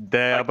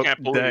 Dab. I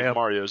can't believe dab.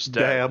 Mario's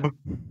dead. Dab.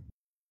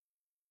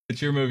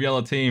 It's your move,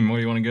 yellow team. Where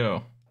do you want to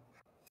go?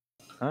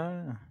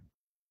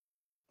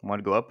 Want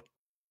to go up?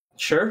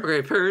 Sure. Okay,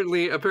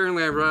 apparently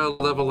I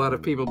riled up a lot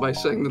of people by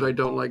saying that I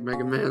don't like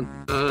Mega Man.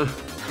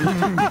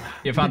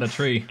 You found a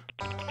tree.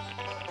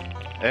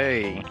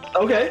 Hey.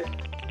 Okay,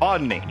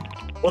 On me.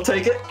 we'll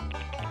take it.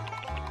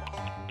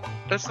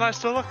 That's nice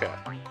to look at.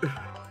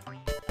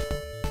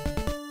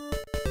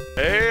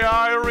 Hey,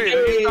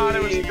 Irene. Thought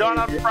it was done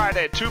on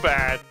Friday. Too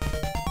bad.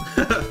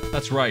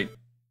 That's right.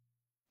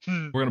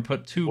 We're gonna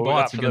put 2 What we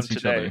bots got for them against each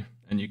today? other,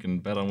 and you can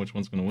bet on which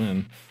one's gonna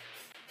win.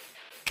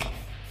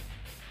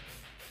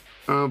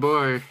 Oh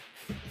boy.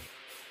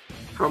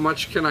 How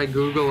much can I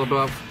Google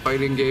about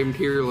fighting game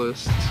tier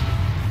lists?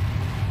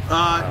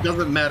 It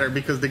doesn't matter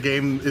because the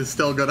game is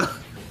still gonna.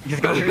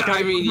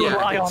 I mean, yeah,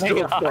 Rely it's on still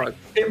AI. fun.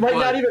 It might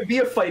What? not even be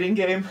a fighting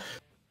game.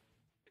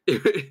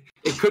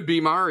 It could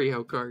be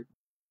Mario Kart.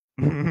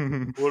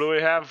 What do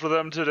we have for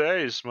them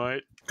today,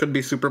 Smite? Could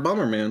be Super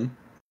Bomberman.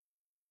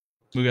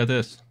 We got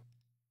this.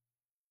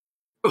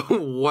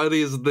 What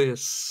is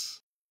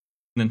this?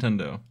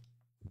 Nintendo.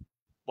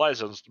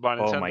 licensed by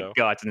Nintendo. Oh my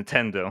god, it's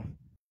Nintendo.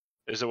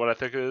 Is it what I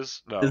think it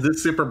is? No. Is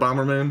this Super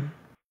Bomberman?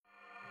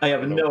 I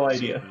have no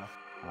idea.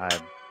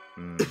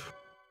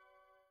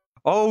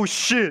 Oh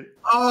shit!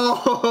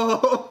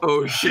 Oh!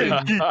 Oh shit!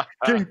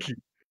 Genki.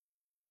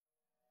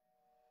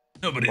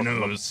 Nobody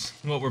knows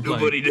what we're playing.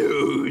 Nobody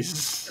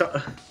knows.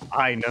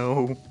 I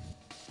know.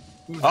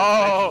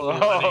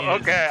 Oh,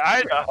 okay.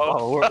 I know.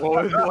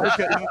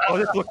 Oh,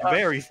 this looks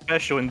very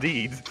special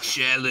indeed.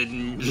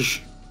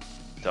 Challenge.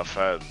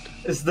 Defend.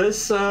 Is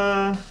this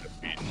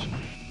Defeat.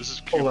 This is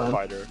Cube Hold on.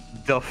 Fighter.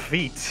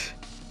 Defeat.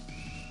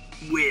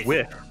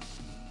 With.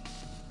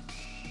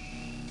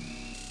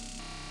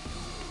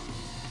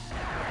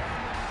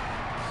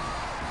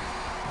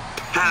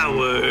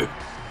 Power.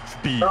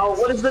 Speed. Oh,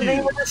 what is the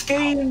name of this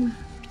game?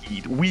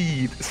 Speed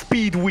weed.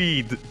 Speed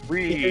weed.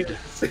 Read.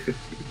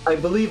 I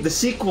believe the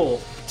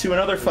sequel to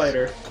another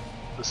fighter.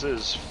 This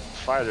is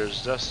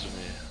Fighter's Destiny.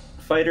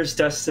 Fighter's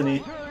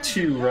Destiny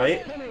 2,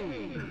 right?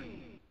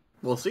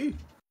 We'll see.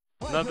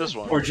 Not this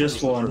one. Or just This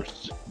is the one.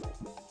 first.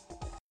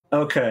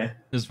 Okay.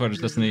 This is Fighter's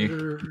Destiny.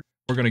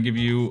 We're gonna give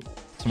you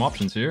some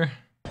options here.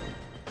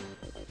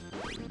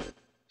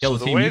 Yellow So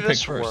the team, way you pick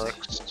this first.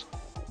 works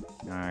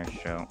Alright,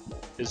 show.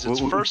 is it's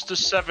first to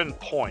 7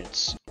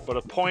 points, but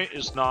a point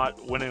is not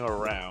winning a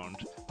round.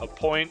 A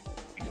point,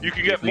 you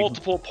can get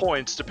multiple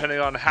points depending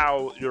on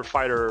how your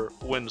fighter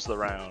wins the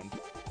round.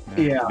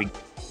 Yeah.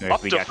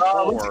 Up to Let's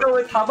 4. go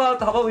with, how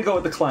about we go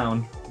with the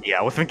clown? Yeah,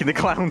 I was thinking the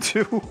clown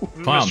too.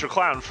 Clown. Mr.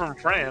 Clown from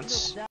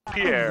France,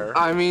 Pierre.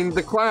 I mean,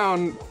 the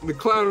clown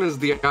is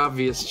the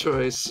obvious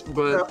choice,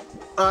 but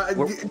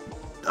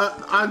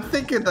I'm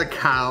thinking the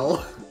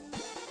cow.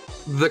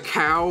 the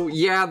cow,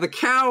 yeah, the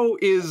cow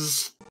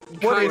is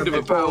kind of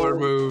a power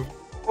move.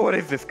 What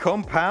is this,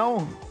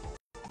 compound?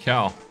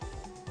 Cow.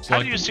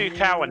 How do you see a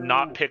cow and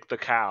not pick the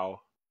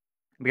cow?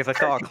 Because I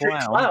saw a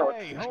clown.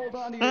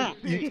 Clown.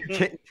 You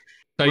can't-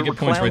 So you we're get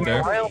points right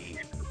there.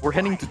 We're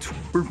heading to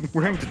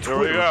we're heading to There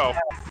we Twitter. go.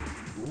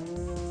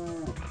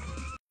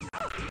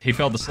 He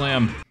failed the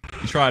slam.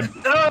 He tried.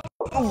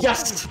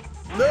 Yes!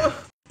 No!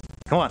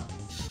 Come on,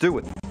 do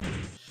it.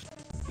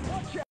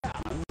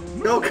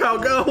 Go, cow,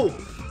 go!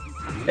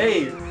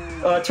 Hey,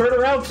 turn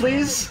around,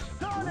 please.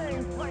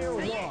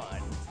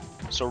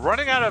 So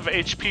running out of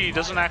HP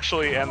doesn't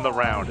actually end the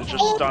round, it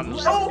just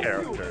stuns the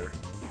character.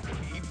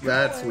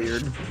 That's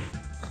weird.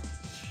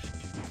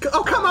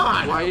 Oh, come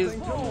on!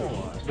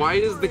 Why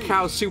is the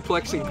cow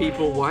suplexing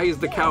people? Why is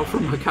the cow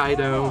from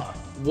Hokkaido?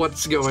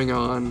 What's going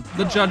on?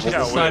 The judge has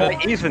Yeah, decided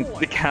That isn't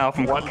the cow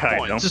from 1 Hokkaido.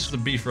 point. this is a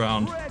beef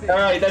round.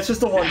 Alright, that's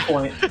just a 1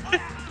 point.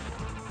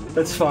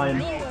 That's fine.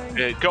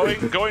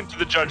 Going to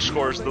the judge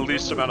scores the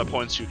least amount of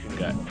points you can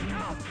get.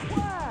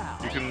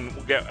 You can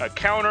get a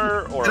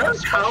counter, or a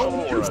special,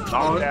 or a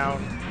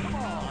knockdown.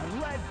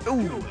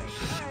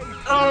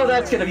 Oh,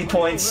 that's gonna be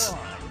points.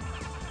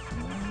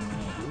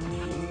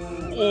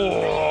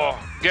 Oh,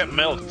 get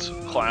milked,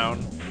 clown.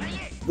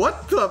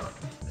 What the?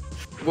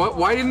 What?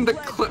 Why didn't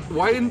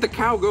the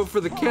cow go for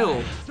the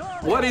kill?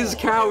 What is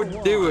cow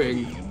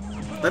doing?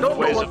 I don't The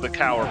ways know of the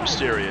cow are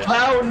mysterious.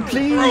 Clown,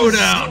 please.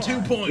 Throwdown,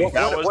 2 points.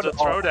 That was What- the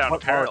throwdown,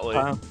 apparently.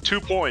 clown? 2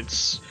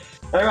 points.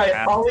 Alright,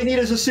 all we need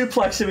is a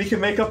suplex and we can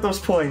make up those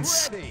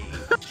points.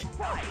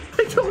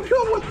 I don't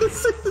know what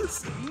this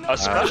is. A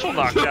special I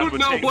knockdown don't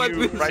would know take what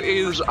you this right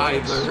is to first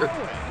place. either.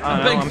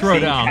 A big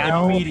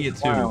throwdown, immediate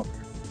 2. 4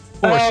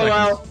 Oh,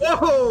 seconds.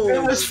 well, it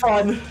Whoa! was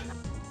fun.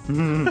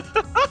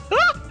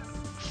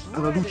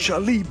 La lucha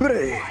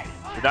libre.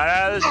 You're not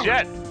out of this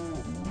yet.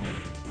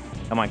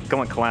 Come on,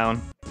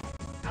 clown.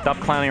 Stop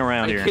clowning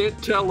around I here.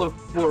 can't tell if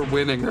we're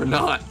winning or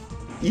not.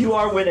 You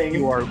are winning.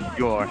 You are.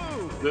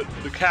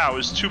 The cow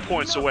is 2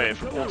 points away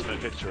from ultimate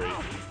victory.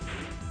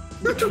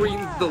 Between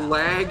the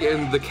lag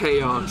and the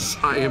chaos,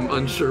 I am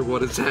unsure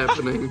what is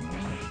happening.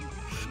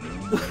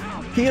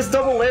 He is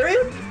double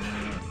lariat?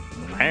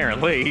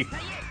 Apparently.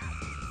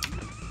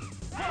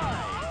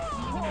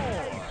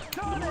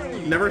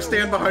 Never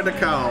stand behind a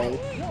cow.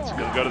 It's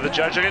gonna go to the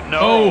judge again. No,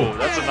 Oh.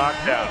 that's a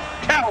knockdown.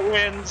 Cow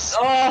wins.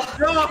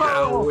 Oh,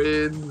 Cow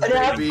wins, an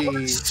baby.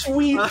 absolute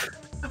sweep.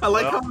 I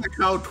like how the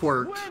cow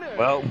twerked.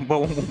 Well,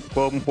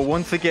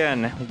 once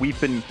again, we've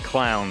been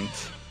clowned.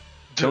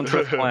 Don't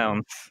trust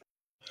clowns.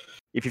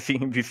 If you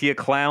see a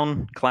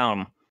clown, clown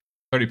him.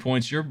 30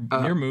 points. Your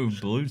move,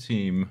 blue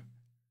team.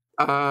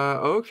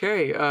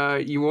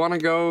 Okay, you wanna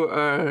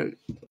go,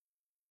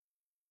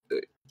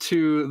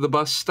 to the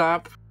bus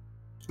stop?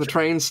 The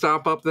train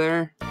stop up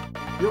there?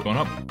 Going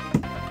up.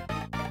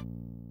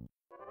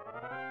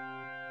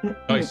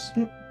 Nice.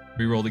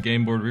 Reroll the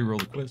game board, reroll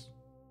the quiz.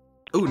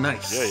 Ooh,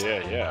 nice.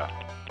 Yeah.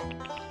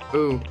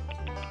 Ooh.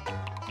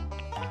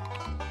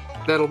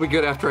 That'll be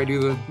good after I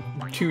do the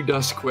 2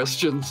 dust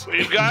questions.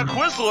 We've got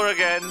Quizler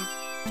again.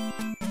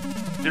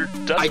 Your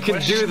dust I can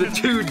do the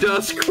question- 2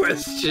 dust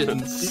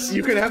questions.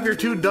 You can have your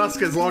 2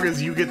 dusk as long as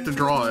you get the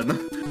drawing.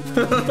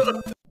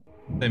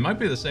 They might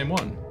be the same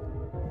one.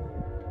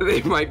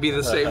 They might be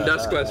the same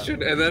dust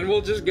question, and then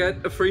we'll just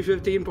get a free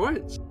 15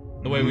 points.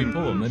 The way we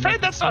pull them.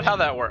 Afraid that's not how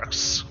that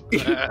works.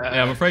 Yeah,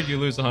 I'm afraid you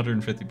lose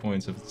 150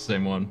 points if it's the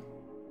same one.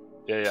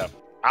 Yeah.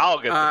 I'll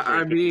get the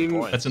I mean,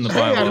 points. That's in the Hey,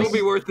 bylaws. it'll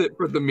be worth it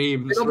for the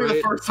memes. It'll be the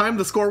right? first time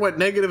the score went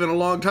negative in a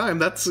long time.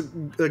 That's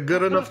a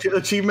good enough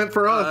achievement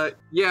for us.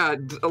 Yeah,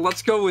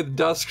 let's go with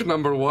Dusk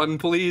number 1,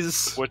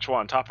 please. Which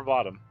one, top or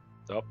bottom?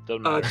 Oh,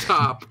 doesn't matter.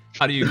 Top.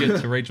 How do you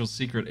get to Rachel's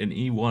secret in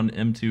E1,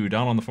 M2,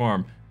 down on the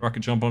farm? Rocket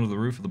jump onto the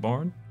roof of the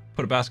barn,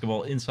 put a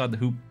basketball inside the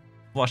hoop,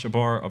 flush a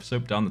bar of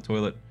soap down the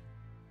toilet,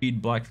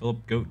 feed Black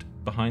Phillip goat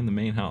behind the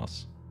main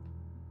house.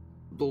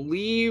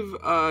 Believe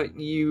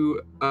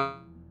you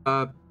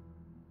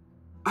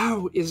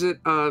oh, is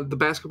it the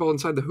basketball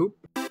inside the hoop?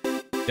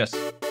 Yes.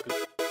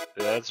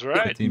 That's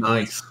right. 15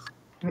 points.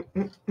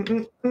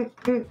 Nice.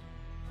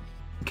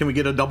 Can we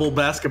get a double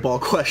basketball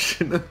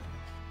question?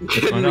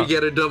 Can find we out.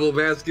 get a double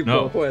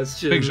basketball No.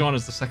 question? Big Jean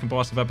is the second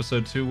boss of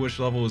episode 2. Which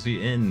level is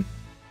he in?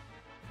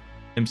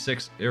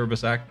 M6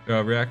 Erebus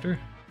Reactor,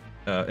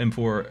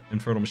 M4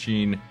 Infernal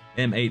Machine,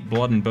 M8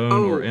 Blood and Bone,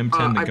 or M10 the I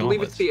Gauntlet.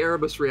 believe it's the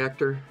Erebus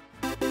reactor.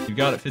 You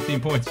got it, 15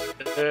 points.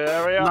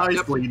 There we are.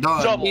 Nicely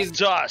done. Double He's-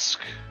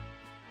 Dusk.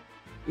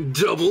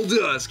 Double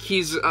Dusk.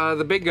 He's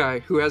the big guy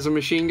who has a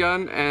machine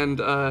gun, and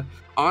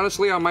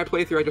honestly, on my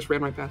playthrough, I just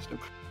ran right past him.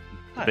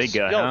 Nice. Big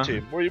guy, Yellow huh?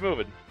 team, where are you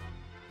moving?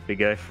 Big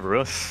guy for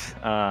us.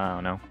 I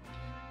don't know.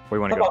 Where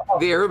you want to go?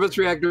 The Erebus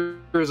reactor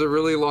is a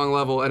really long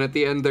level, and at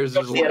the end, there's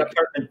just The like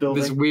apartment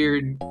building. this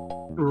weird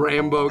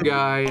Rambo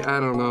guy. I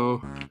don't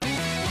know.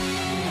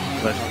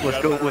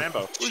 Let's go with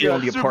Rambo. chill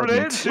in the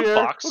apartment.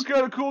 Fox. What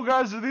kind of cool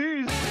guys are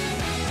these?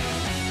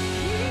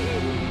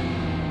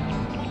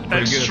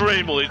 Pretty good.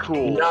 Extremely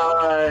cool.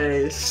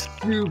 Nice.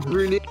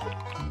 Super neat.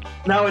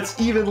 Now it's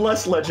even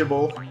less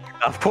legible.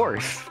 Of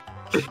course.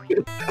 All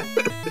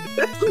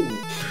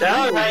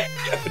right.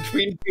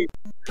 Between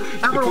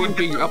Everyone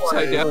being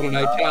upside down and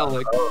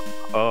italic.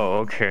 Oh,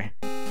 okay.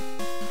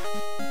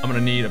 I'm gonna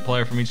need a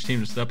player from each team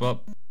to step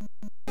up.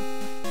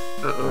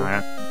 Uh-oh.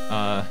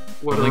 Alright.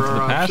 What for Link are to the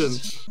our Past,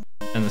 options?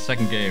 and the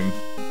second game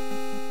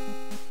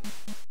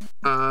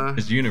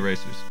is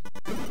Uniracers.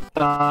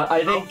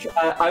 I think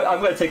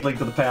I'm going to take Link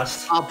to the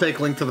Past. I'll take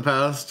Link to the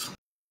Past.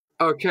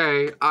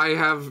 Okay, I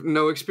have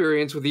no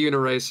experience with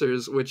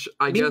Uniracers, which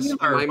I guess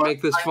neither, might but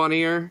make this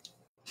funnier.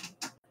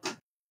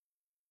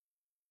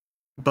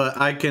 But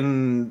I've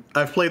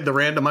played the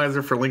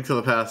randomizer for Link to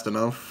the Past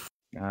enough.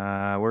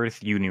 Where's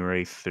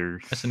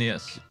Uniracers?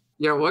 SNES.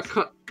 Yeah,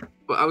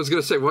 I was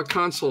gonna say, what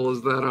console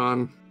is that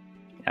on?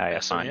 Ah, yeah,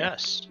 fine.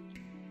 Yes.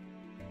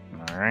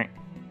 Alright.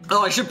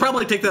 Oh, I should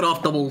probably take that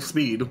off double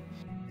speed.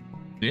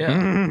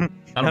 Yeah.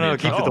 I don't know,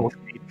 keep it Oh. double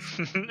speed.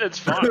 It's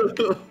fun.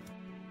 Uniracers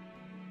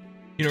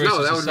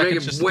No, that is would second, make it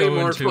just way go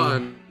more into,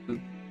 fun.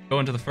 Go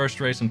into the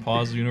first race and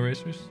pause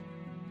Uniracers.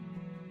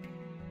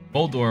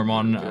 Moldorm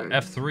on Okay.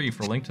 F3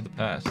 for Link to the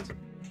Past.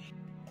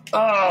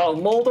 Oh,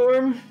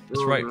 Moldorm.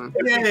 That's right.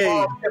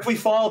 If we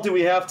fall, do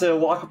we have to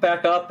walk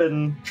back up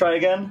and try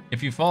again?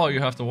 If you fall, you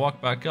have to walk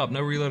back up.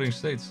 No reloading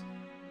states.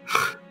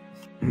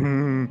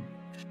 Sounds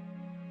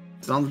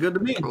good to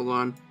me. Hold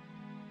on.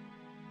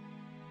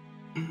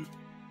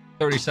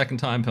 30-second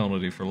time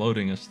penalty for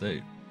loading a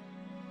state.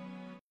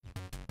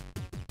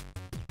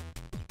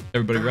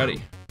 Everybody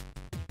ready?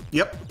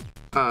 Yep.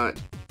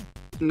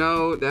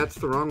 No, that's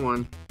the wrong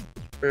one.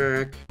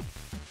 Eric.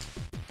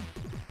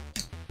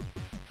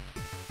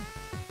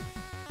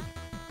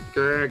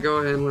 Go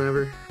ahead,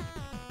 whenever.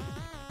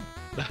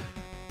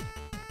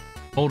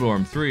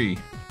 Moldorm, 3,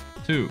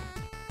 2,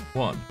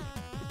 1,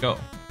 go.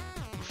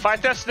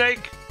 Fight that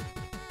snake.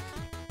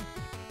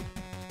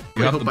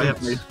 You I have hope the I have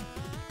boots.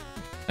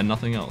 And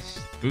nothing else.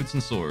 Boots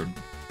and sword.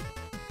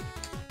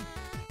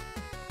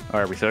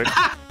 Alright, we start?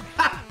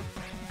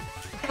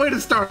 Way to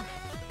start.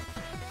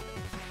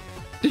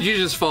 Did you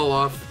just fall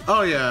off?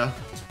 Oh, yeah.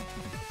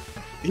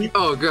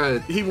 Oh,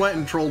 good. He went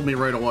and trolled me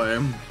right away.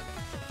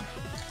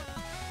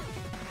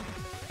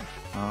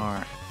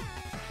 Alright.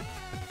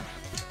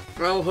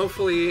 Well,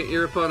 hopefully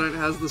your opponent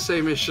has the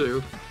same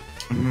issue.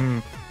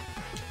 Go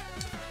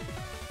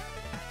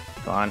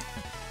on.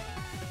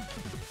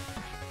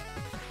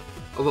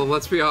 Although,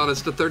 let's be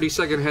honest, a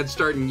 30-second head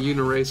start in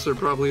Uniracer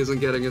probably isn't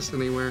getting us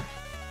anywhere.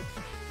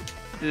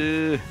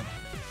 Holy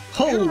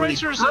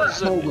Racers crap,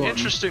 is hold an on.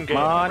 interesting game.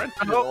 Come on.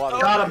 I've read a lot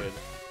of Got it. him.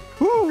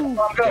 Woo!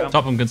 Go.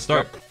 Toppom can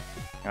start.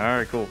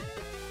 Alright, cool.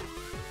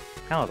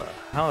 How the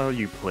hell do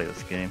you play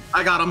this game?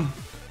 I got him.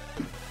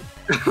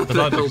 How the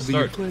thought hell you do you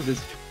start. play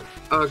this?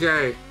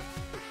 Okay.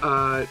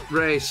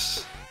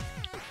 Race.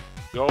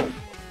 Go.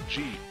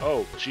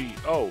 G-O.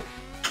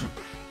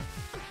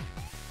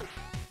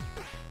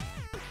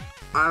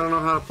 I don't know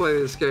how to play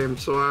this game,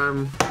 so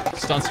I'm...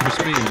 Stunts for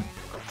speed.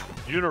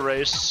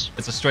 Unirace.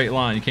 It's a straight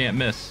line. You can't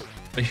miss.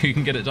 But you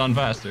can get it done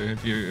faster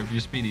if you're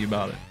speedy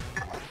about it.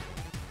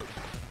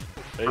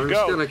 There you I'm go.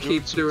 just gonna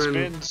keep some doing-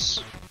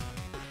 spins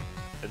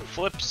and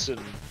flips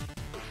and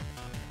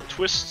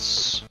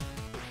twists.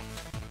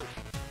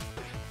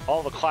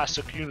 All the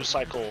classic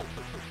unicycle.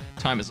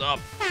 Time is up.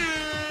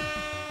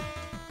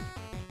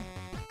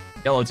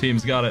 Yellow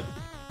team's got it.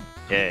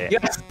 Yeah.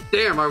 Yes.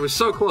 Damn, I was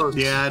so close.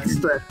 Yeah, it's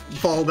that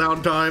fall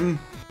down time.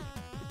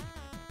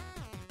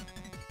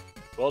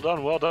 Well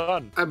done, well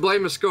done. I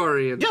blame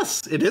Escorian.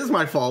 Yes, it is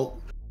my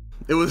fault.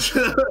 It was.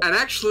 And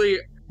actually,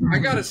 I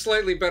got a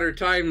slightly better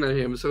time than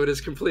him, so it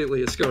is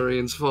completely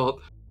Escorian's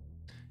fault.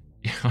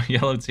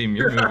 Yellow team,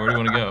 your move. Where do you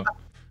want to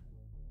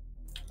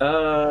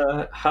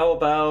go? How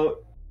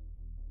about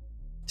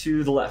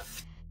to the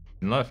left?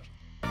 Left.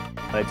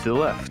 Right to the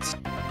left.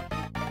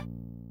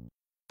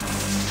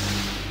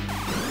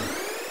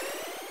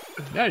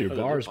 Now your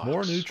bar is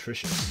more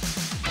nutritious.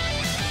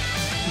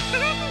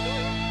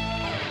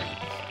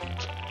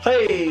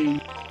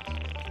 Hey!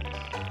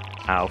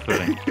 How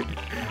fitting.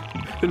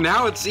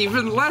 Now it's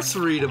even less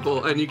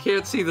readable, and you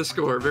can't see the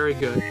score. Very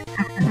good.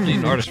 Need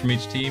an artist from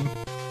each team.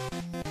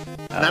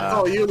 That's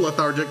all you,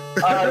 lethargic.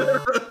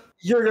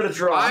 You're gonna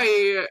draw.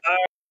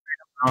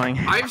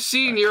 I've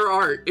seen your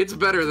art. It's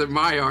better than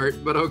my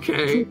art, but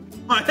okay.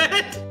 What?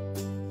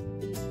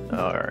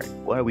 Alright,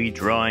 what are we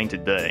drawing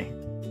today?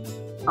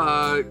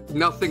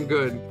 Nothing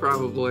good,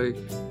 probably.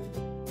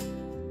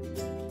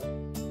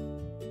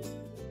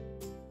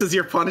 This is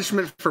your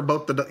punishment for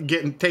both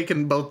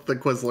taking both the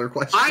Quizler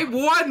questions. I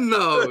won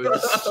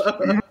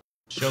those!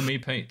 Show me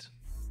paint.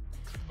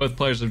 Both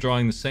players are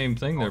drawing the same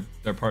thing.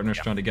 Their partner's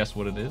trying to guess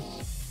what it is.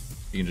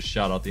 You can just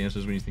shout out the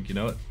answers when you think you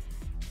know it.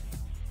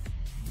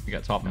 We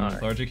got Toppom and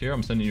Lethargic here.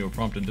 I'm sending you a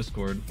prompt in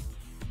Discord.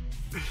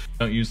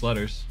 Don't use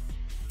letters.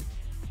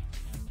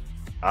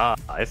 Ah,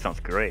 that sounds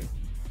great.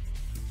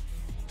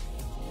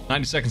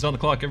 90 seconds on the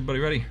clock. Everybody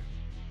ready?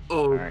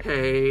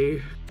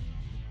 Okay.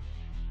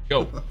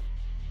 Go.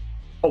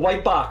 A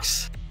white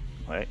box.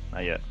 Wait,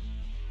 not yet.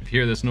 If you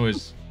hear this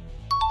noise,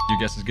 your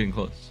guess is getting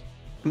close.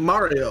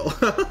 Mario.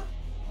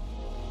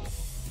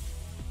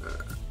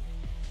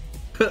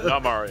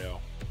 Not Mario.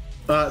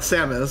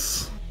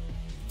 Samus.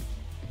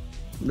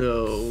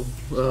 No.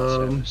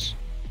 Samus.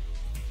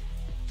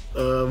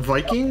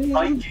 Viking?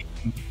 Viking.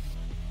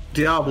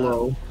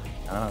 Diablo.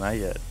 Oh, not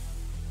yet.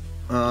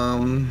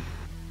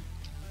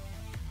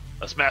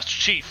 That's Master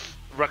Chief.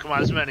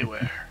 Recognize him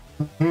anywhere.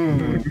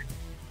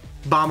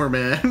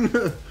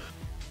 Bomberman.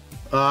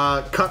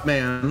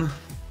 Cutman.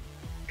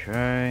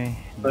 Okay,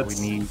 now we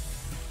need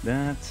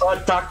that.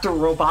 Dr.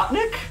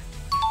 Robotnik?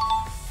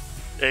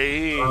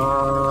 Hey.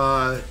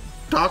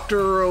 Dr.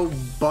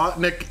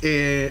 Robotnik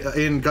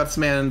in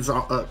Gutsman's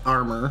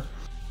armor.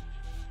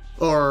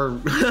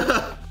 Or...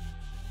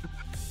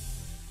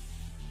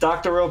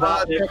 Dr.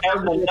 Robotnik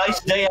having a nice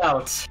day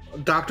out.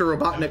 Dr.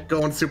 Robotnik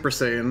going Super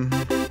Saiyan.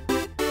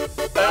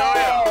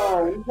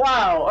 Oh,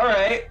 wow,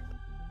 alright.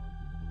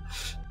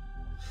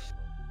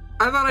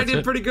 I thought I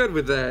did pretty good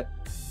with that.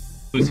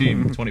 Blue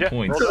team, 20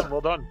 points. Well done,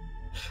 well done.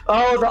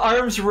 Oh, the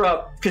arms were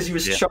up because he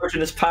was charging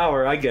his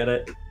power. I get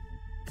it.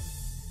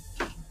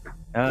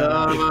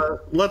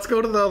 Let's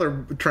go to the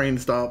other train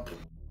stop.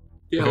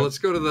 Yeah, let's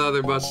go to the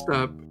other bus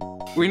stop.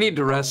 We need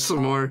to rest some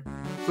more,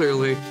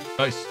 clearly.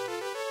 Nice.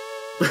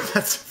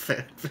 That's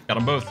fair. Got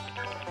them both.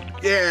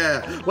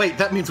 Yeah. Wait,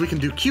 that means we can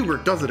do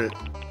Qbert, doesn't it?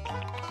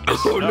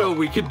 Oh no,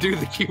 we could do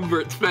the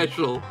Qbert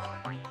special.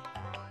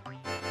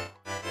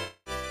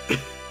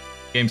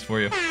 Games for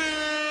you.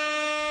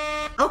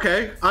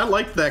 Okay, I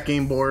liked that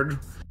game board.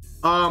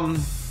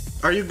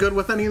 Are you good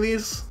with any of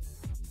these?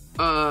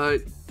 Yeah,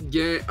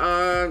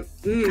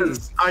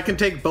 'Cause I can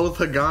take both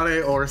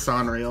Hagane or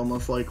Sanrio,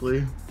 most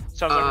likely.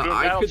 Sounds like we're doing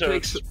I could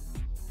take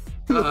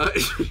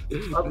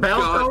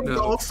Battletoads no.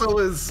 also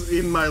is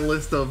in my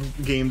list of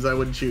games I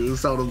would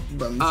choose out of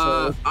them.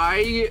 So.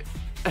 I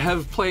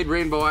have played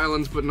Rainbow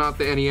Islands, but not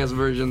the NES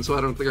version, so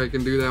I don't think I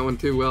can do that one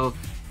too well.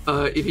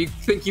 If you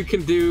think you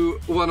can do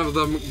one of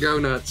them, go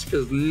nuts,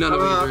 because none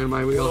of these are in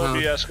my wheelhouse.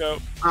 Fiasco.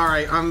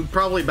 Alright, I'm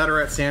probably better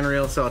at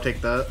Sanrio, so I'll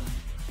take that.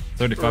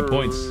 35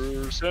 points.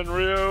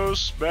 Sanrio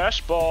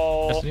Smash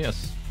Ball.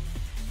 Yes.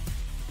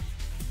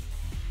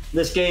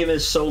 This game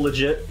is so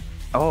legit.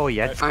 Oh,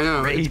 yeah, it's I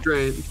know, great. it's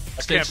great.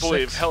 I can't Stage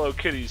believe 6. Hello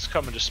Kitty's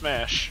coming to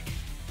Smash.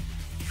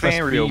 Press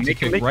Sanrio, B to make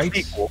kick it right.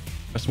 equal.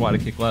 Press Y to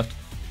kick left.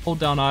 Hold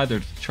down either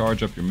to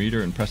charge up your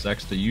meter, and press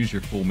X to use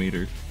your full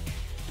meter.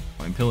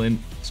 Fine, fill in.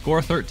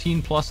 Score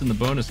 13 plus in the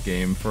bonus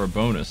game for a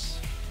bonus.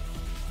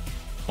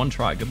 One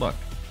try. Good luck.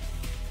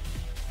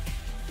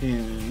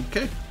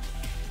 Okay.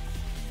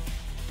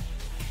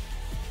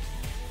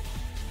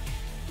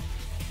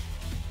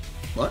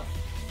 What?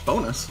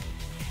 Bonus?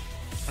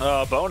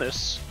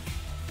 Bonus.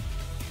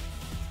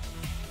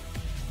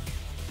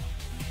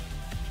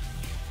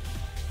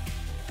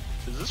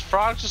 Is this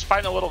frog just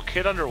fighting a little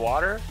kid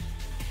underwater?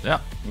 Yeah.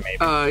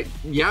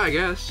 Yeah, I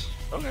guess.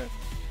 Okay.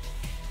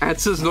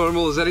 That's as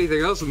normal as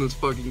anything else in this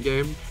fucking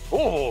game.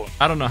 Oh,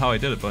 I don't know how I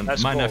did it, but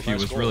That's my cool, nephew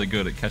that's was cool. really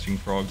good at catching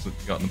frogs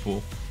that got in the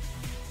pool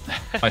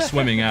by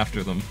swimming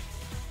after them.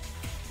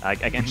 I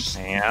can.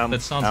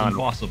 That sounds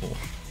impossible.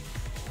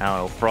 I don't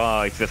know.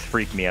 Frogs just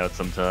freak me out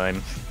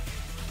sometimes.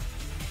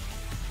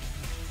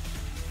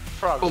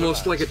 frogs.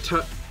 Almost are like a,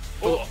 nice.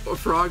 a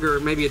frog, or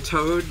maybe a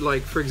toad,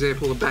 like, for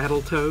example, a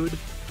battle toad.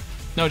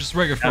 No, just a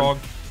regular frog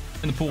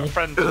in the pool.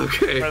 Friendly,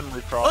 Okay.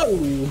 friendly frog.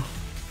 Oh!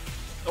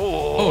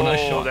 Oh, nice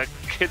shot. That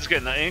kid's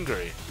getting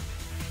angry.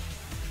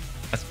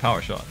 That's a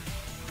power shot.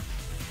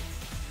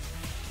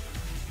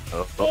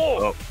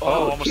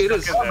 Almost kid stuck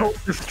is- in there.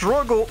 The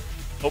struggle.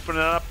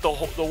 Opening up the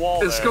wall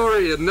there.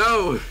 Escorian,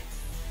 no.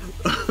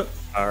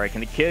 All right,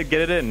 can the kid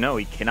get it in? No,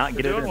 he cannot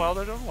get They're it doing in. well.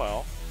 They're doing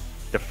well.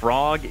 The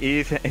frog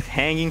is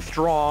hanging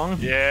strong.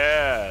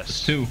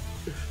 Yes. 2.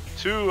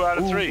 2 out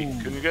of 3.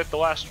 Can you get the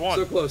last one?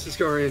 So close,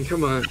 Escorian.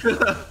 Come on.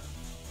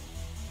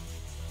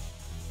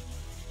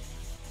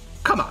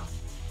 Come on.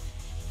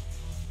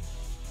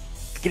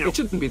 It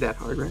shouldn't be that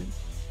hard, right?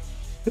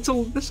 It's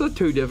a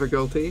 2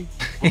 difficulty.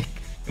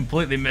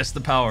 Completely missed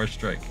the power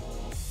strike.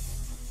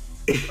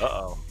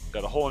 Uh-oh.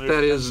 Got a whole new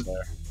That defense is-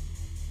 there.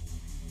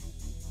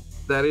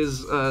 That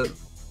is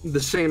the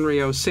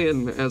Sanrio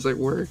sin, as it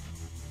were.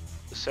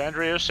 The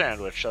Sanrio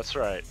sandwich. That's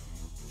right.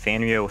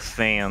 Sanrio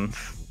Sands.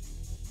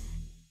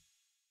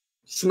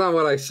 It's not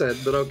what I said,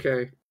 but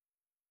okay.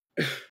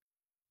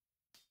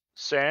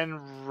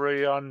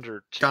 Sanrio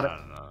Got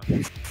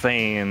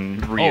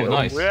Sanrio. Oh,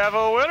 nice. We have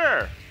a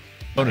winner.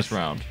 Bonus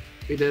round.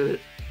 We did it.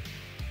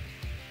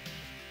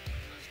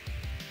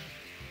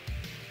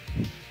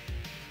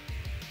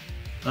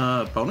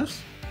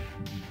 Bonus?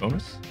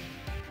 Bonus?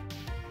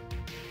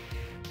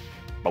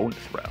 Bonus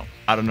round.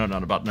 I don't know,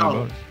 not about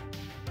no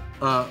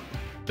Oh. bonus.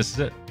 This is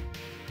it.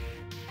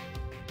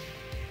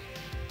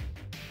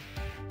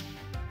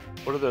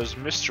 What do those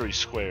mystery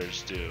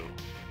squares do?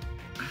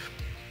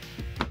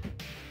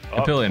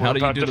 Papillion, how we're do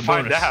you about do to the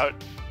find bonus? out.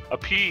 A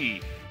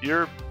P.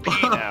 You're P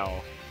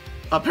now.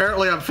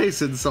 Apparently I'm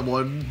facing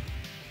someone.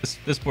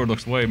 This board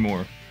looks way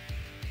more.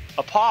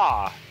 A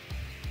paw.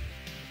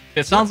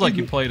 It sounds like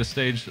you played a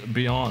stage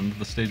beyond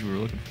the stage we were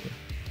looking for.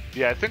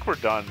 Yeah, I think we're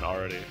done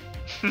already.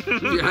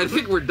 Yeah, I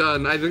think we're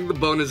done. I think the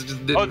bonus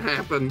just didn't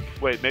happen.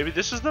 Wait, maybe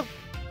this is the.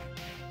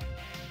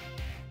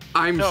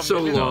 I'm No,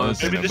 so maybe,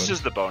 lost. maybe No, this but-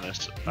 is the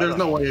bonus. I There's don't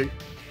no know. way.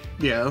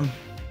 Yeah.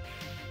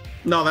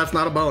 No, that's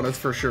not a bonus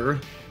for sure.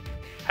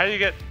 How do you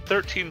get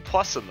 13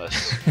 plus in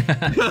this?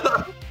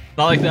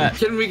 Not like that.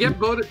 Can we get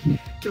bonus?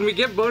 Can we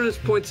get bonus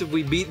points if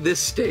we beat this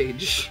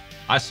stage?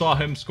 I saw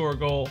him score a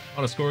goal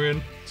on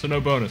Escorian, so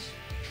no bonus.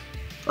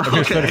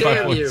 Here's Okay. 35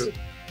 Damn points. you!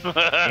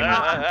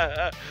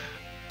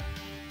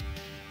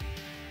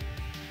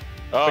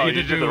 Oh, you you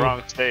did did the do-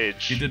 wrong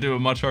stage. You did do a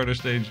much harder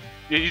stage.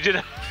 You did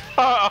a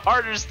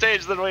harder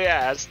stage than we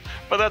asked,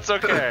 but that's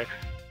okay.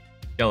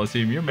 Yellow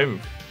team, your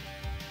move.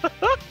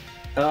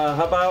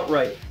 How about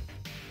right?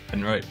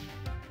 And right.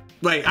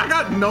 Wait, I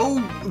got no.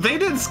 They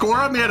didn't score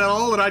on me at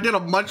all, and I did a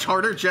much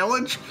harder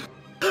challenge.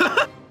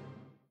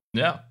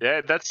 Yeah.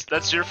 Yeah,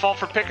 that's your fault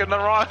for picking the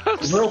wrong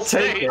We'll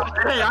take stage. it.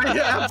 Hey, I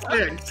have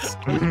 6.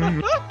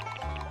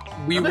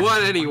 We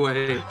won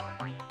anyway.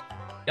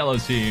 Yellow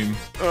team.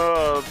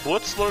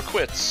 Blitzler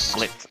quits.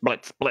 Blitz,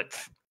 blitz,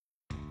 blitz.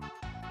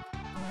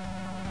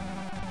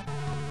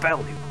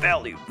 Value,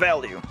 value,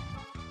 value.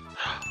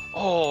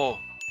 Oh,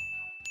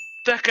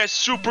 that guy's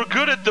super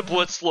good at the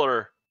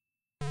Blitzler.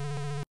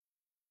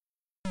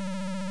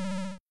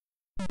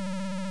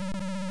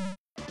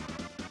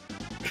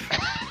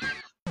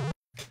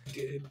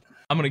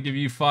 I'm gonna give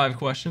you 5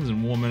 questions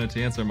and 1 minute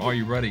to answer them. Are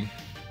you ready?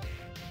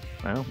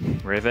 Well,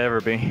 ready as ever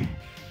be.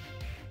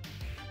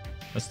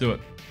 Let's do it.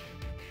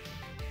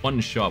 One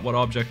shot. What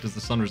object does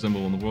the sun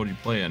resemble in the world you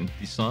play in?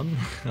 The sun,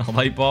 a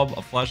light bulb,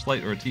 a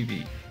flashlight, or a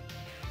TV?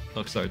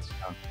 Clock starts.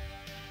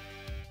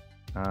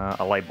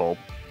 A light bulb.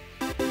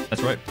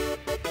 That's right.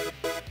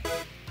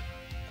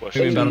 Question.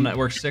 Premium Battle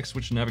Network 6,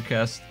 which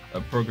Navicast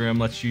program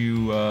lets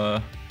you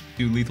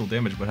do lethal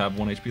damage but have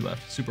 1 HP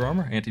left. Super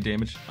armor,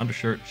 anti-damage,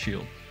 undershirt,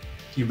 shield.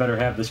 You better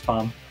have this,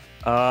 Palm.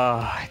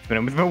 It's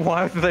been a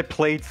while since I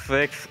played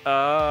 6.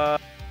 Oh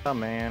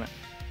man.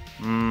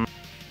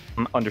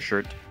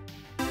 Undershirt.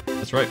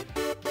 That's right.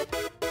 There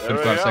we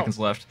 35 go. seconds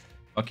left.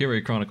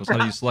 Valkyria Chronicles. How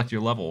do you select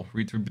your level?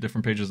 Read through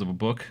different pages of a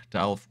book,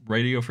 dial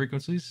radio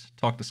frequencies,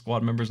 talk to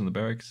squad members in the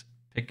barracks,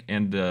 pick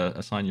and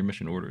assign your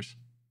mission orders.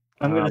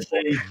 I'm gonna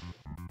say.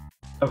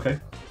 Okay.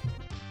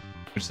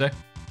 What'd you say?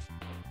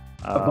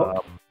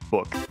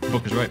 Book.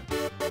 Book is right.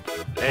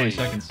 20 Hey.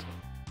 seconds.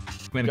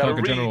 Command and Gotta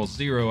Conquer read. General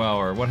 0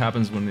 hour. What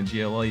happens when the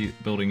GLA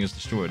building is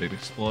destroyed? It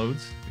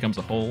explodes, becomes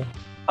a hole,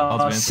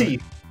 C.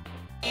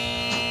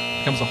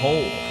 becomes a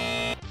hole.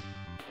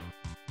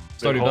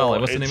 Stardew hole, Valley.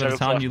 What's the 8 name of the seconds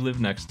town left. you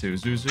live next to?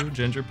 Zuzu,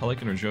 Ginger,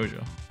 Pelican, or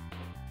Jojo?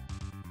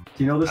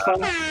 Do you know this,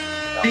 Palm?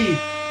 C.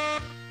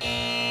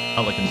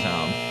 Pelican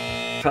Town.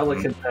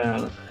 Pelican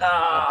Town.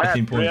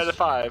 15 3 out points. of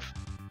 5.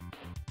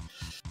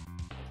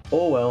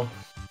 Oh well.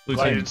 Blue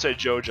Well, I team. didn't say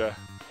Joja.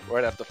 Or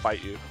I'd have to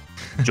fight you.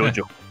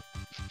 Jojo.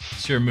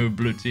 Sure move,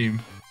 blue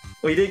team.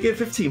 Well, you did get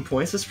 15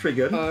 points. That's pretty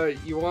good.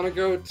 You want to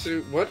go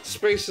to what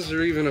spaces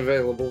are even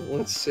available?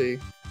 Let's see.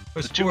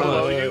 The 2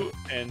 below you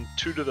and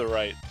 2 to the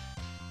right.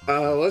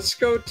 Let's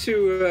go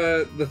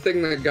to the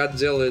thing that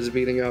Godzilla is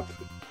beating up.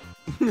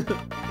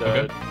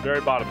 The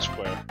very bottom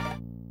square.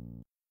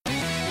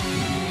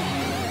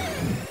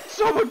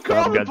 Someone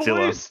call the Godzilla.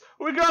 police!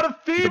 We got a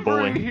thievery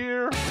bully.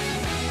 here!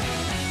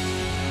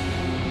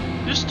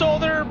 You stole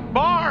their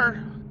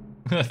bar!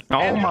 Oh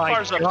And your my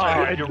car's upside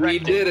god. down. We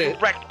did it.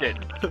 You wrecked it.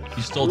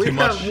 You stole We too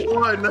much. have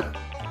won.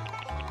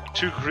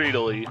 Too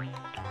greedily.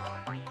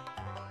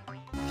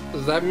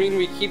 Does that mean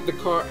we keep the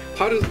car?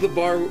 How does the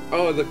bar?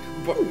 Oh,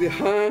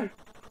 huh?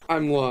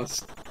 I'm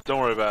lost. Don't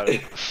worry about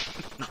it.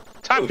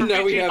 Time for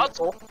Now we VT have-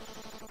 hustle.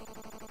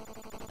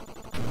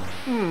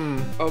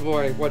 Oh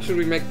boy, what should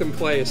we make them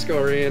play,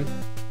 Escorian?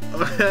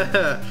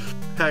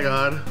 Hang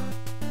on.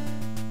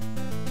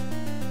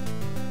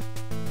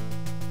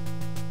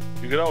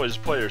 You could always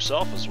play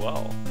yourself as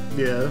well.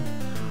 Yeah.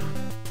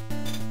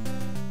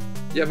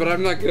 Yeah, but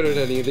I'm not good at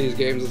any of these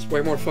games. It's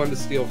way more fun to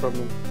steal from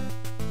them.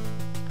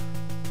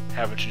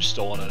 Haven't you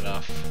stolen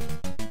enough?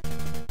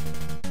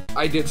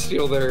 I did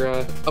steal their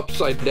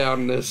upside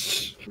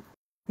downness.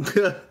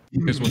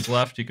 Here's what's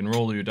left. You can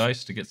roll your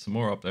dice to get some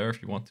more up there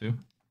if you want to.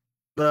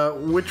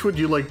 Which would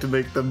you like to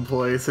make them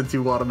play, since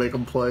you want to make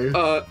them play?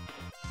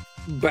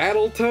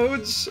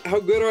 Battletoads? How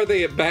good are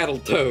they at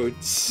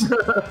Battletoads?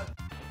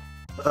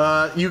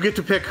 You get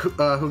to pick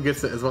who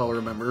gets it as well,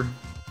 remember?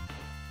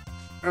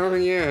 Oh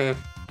yeah.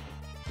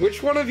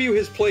 Which one of you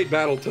has played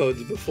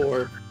Battletoads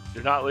before?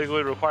 You're not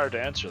legally required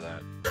to answer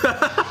that.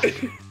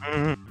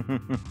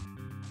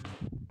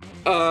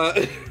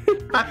 I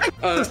think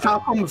this is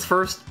Tophom's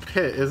first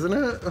pit, isn't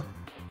it?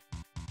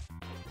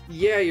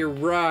 Yeah, you're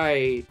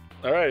right.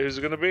 Alright, who's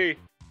it gonna be?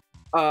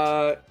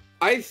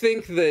 I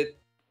think that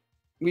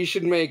we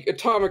should make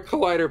Atomic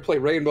Collider play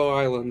Rainbow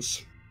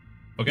Islands.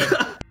 Okay,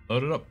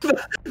 load it up.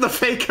 The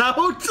fake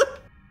out?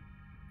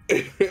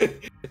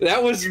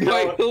 That was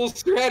my little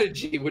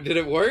strategy. Did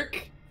it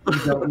work? You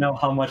don't know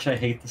how much I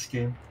hate this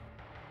game.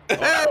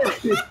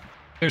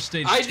 Here's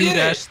stage I did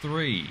it!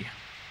 2-3.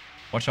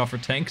 Watch out for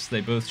tanks.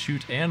 They both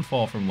shoot and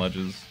fall from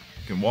ledges.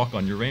 You can walk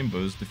on your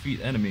rainbows,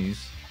 defeat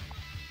enemies,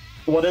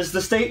 What is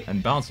the state?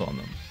 and bounce on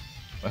them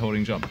by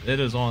holding jump. It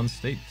is on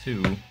state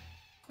 2.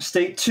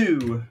 State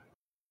 2.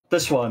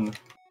 This one.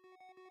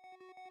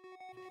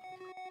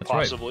 That's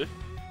Possibly.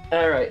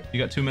 Alright. right. You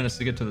got 2 minutes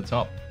to get to the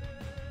top.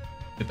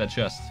 Get that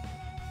chest.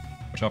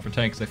 Watch out for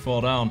tanks. They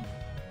fall down.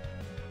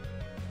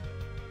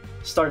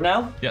 Start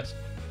now? Yes.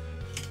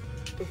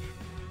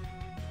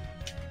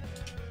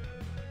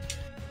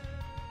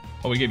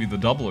 Oh, we gave you the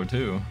doubler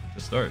too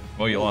to start.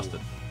 Well, you lost it.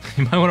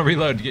 You might want to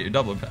reload to get your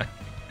doubler back.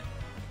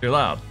 You're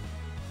loud.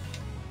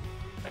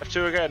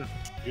 F2 again.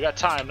 You got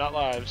time, not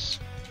lives.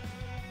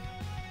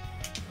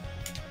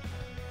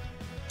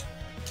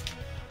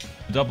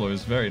 The doubler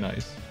is very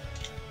nice.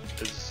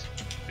 It's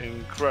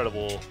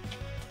incredible.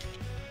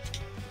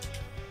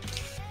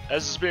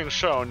 As is being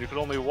shown, you can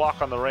only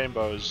walk on the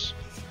rainbows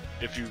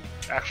if you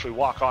actually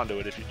walk onto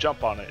it. If you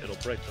jump on it, it'll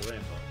break the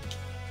rainbow.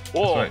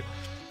 Whoa! That's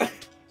right.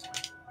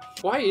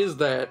 Why is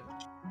that?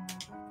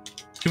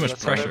 Too much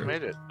That's how they pressure.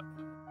 made it.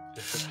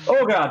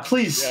 Oh god,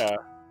 please! Yeah.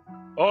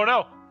 Oh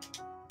no!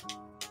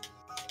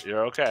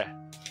 You're okay.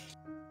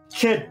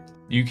 Kid,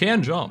 You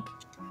can jump.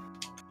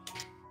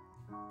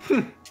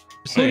 Just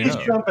so you please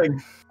know.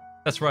 jumping.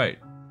 That's right.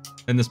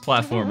 In this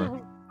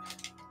platformer.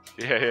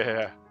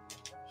 Yeah.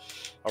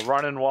 A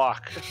run and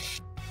walk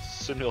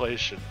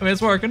simulation. I mean,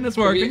 it's working. It's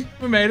working.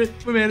 We made it.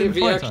 We made it. If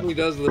he actually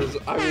does this,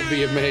 I will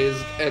be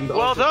amazed. And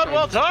Well also done, kind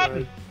well of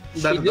done!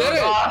 surprised. He did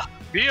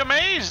it! Be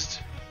amazed!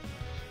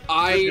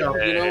 You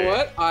know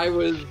what? I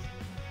was...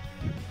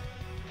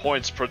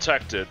 Points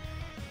protected.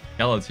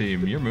 Yellow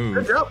team, your move.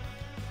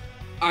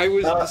 I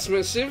was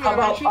dismissive,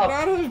 and I should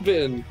not have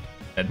been.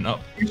 Heading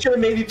up. You should have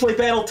made me play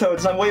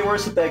Battletoads. I'm way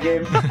worse at that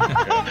game.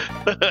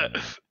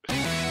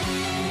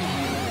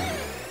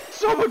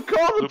 Someone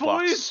call the Loot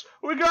box. police!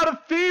 We got a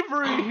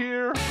thievery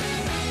here!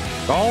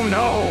 Oh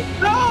no!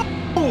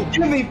 No!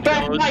 Give me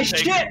back Let's my take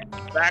shit!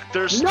 Back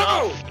their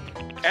stuff!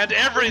 And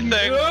everything!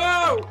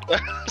 No!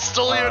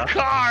 Stole your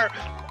car!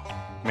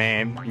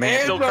 Man,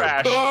 Still And my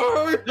crash.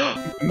 car!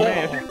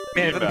 man,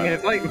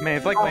 it's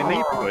like my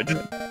neighborhood.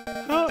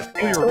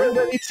 So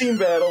many team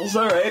battles,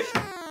 alright.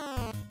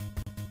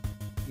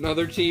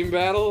 Another team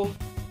battle?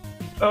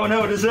 Oh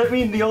no, does that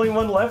mean the only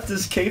one left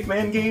is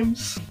Caveman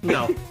Games?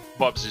 No.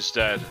 Bubsy's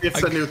dead.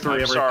 It's a new 3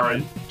 I'm every sorry.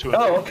 time.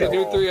 Oh, okay. I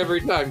do 3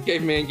 every time.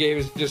 Caveman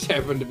games just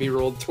happen to be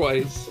rolled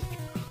twice.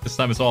 This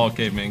time it's all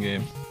caveman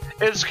games.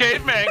 It's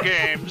Caveman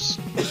Games!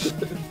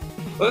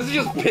 Let's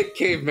just pick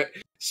caveman.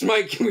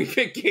 Smite, can we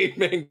pick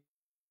caveman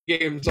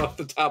games off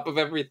the top of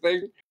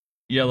everything?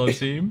 Yellow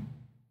team.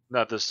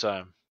 Not this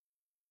time.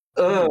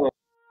 Oh.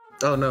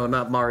 Oh no,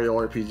 not Mario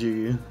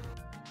RPG.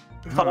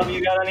 Tom,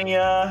 you got any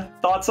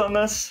thoughts on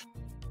this?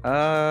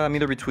 I'm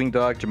either between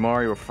Dr.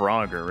 Mario or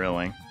Frogger,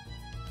 really.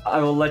 I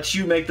will let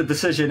you make the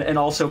decision and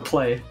also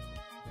play.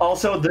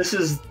 Also, this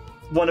is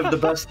one of the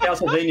best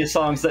Castlevania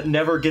songs that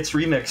never gets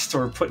remixed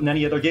or put in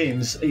any other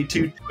games. A2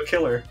 to a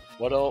killer.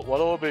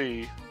 What'll it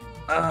be?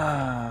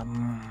 I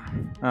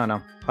don't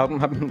know.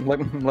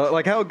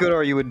 Like, how good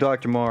are you with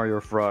Dr. Mario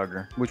or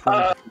Frogger? Which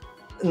one?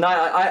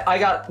 I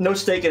got no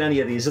stake in any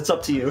of these. It's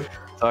up to you.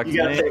 You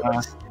gotta take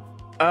this.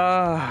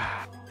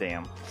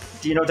 Damn.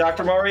 Do you know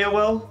Dr. Mario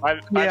well? I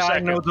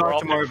know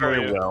Dr. Mario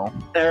very well.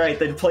 Alright,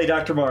 then play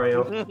Dr.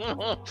 Mario.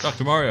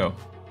 Dr. Mario.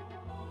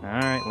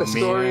 Alright, well,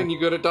 Escorian, you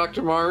good at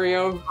Dr.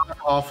 Mario?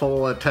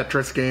 Awful at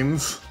Tetris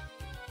games.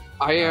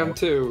 I am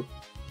too.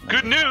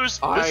 Good news!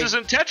 This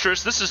isn't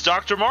Tetris, this is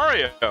Dr.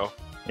 Mario!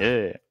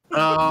 Yeah.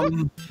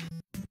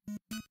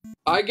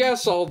 I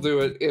guess I'll do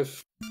it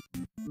if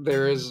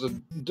there is a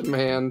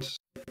demand.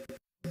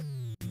 Oh,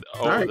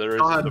 Alright, there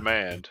is a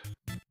demand.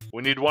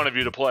 We need one of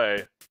you to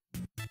play.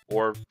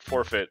 Or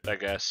forfeit, I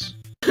guess.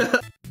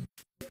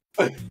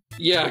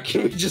 Yeah,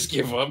 can we just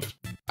give up?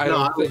 I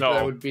don't think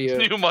that would be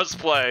a... You must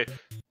play.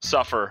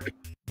 Suffer.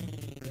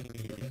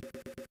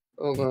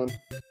 Hold on.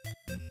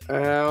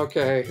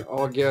 Okay,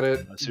 I'll get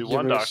it. Let's do Give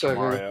one me a Dr. second.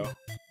 Mario.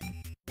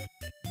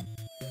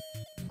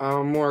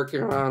 I'm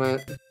working on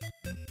it.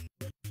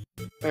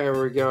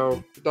 There we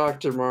go.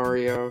 Dr.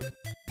 Mario.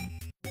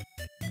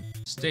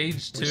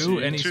 Stage We 2,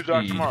 see any two speed.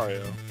 Dr.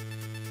 Mario.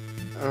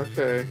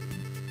 Okay.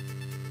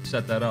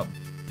 Set that up.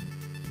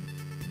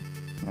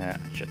 Yeah,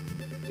 shit.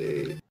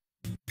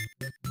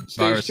 Stage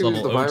Virus 2 is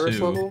level the virus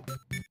 02. level?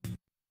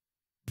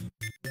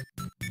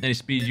 Any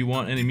speed you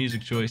want, any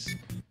music choice.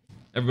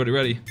 Everybody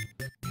ready?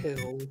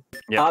 Hell.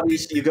 Yep.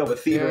 Obviously, you go with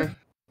theater.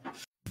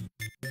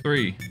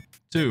 3,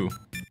 2,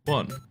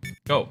 1,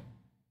 go.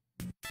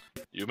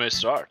 You may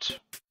start.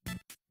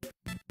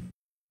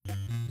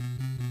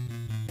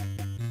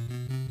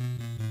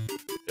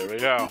 Here we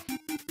go.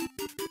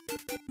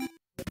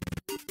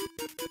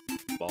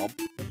 Bomb.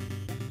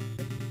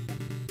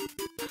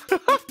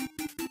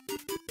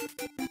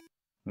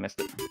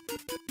 Missed it.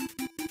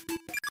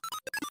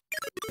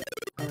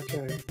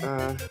 Okay,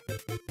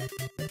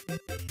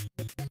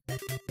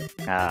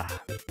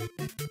 Ah.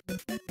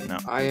 No.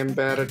 I am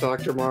bad at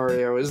Dr.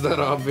 Mario. Is that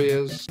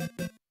obvious?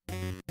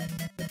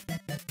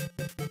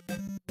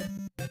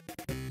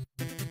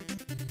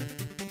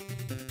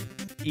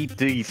 Eat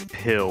these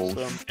pills.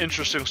 Some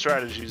interesting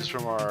strategies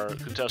from our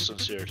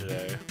contestants here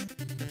today.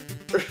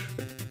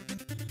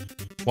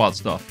 Wild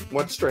stuff.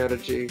 What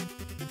strategy?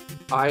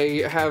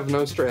 I have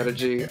no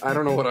strategy. I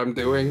don't know what I'm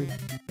doing.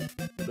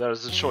 That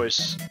is a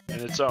choice in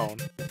its own.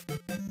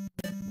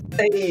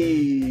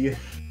 Hey!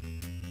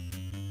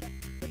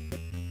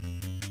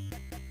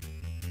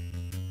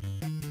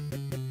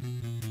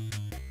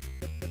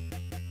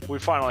 We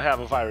finally have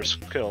a virus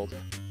killed.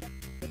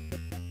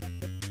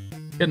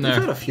 Getting We've there.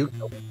 had a few.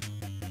 Bit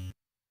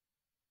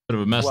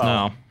of a mess Well,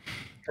 now.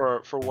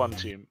 For one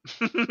team.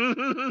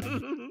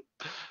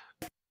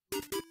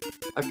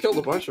 I've killed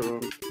a bunch of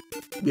them.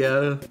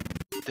 Yeah.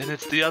 Then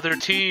it's the other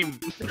team.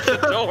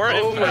 Don't worry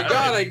Oh my about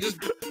god, it.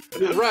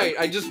 you're right,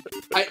 I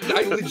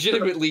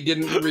legitimately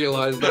didn't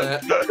realize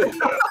that.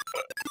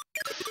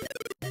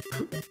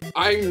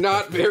 I'm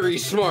not very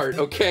smart,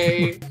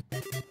 okay?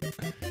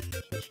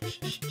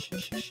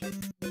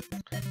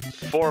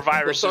 4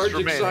 viruses Lethargic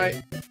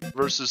remaining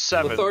versus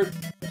 7.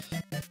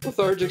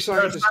 Lethargic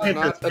scientist is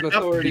not an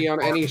authority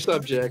on any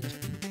subject.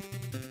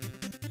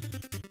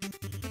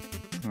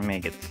 Let me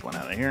get this one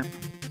out of here.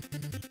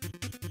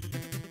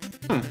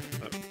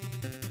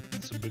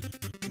 It's a bit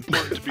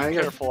important to be I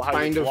careful how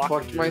kind you of block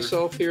fucked your...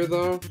 myself here,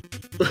 though.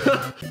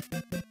 Time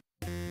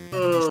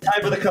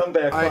for the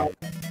comeback.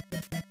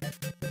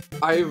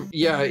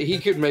 Yeah, he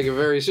could make a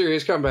very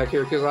serious comeback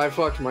here because I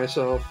fucked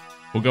myself.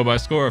 We'll go by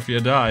score if you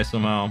die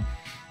somehow.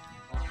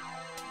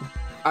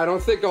 I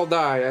don't think I'll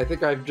die. I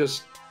think I've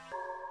just...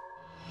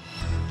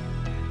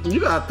 You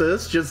got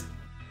this. Just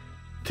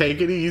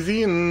take it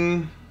easy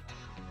and...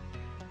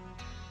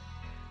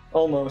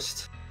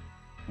 Almost.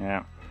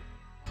 Yeah.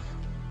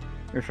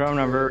 Your phone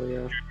number.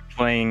 Yeah.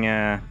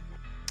 Playing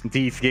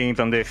these games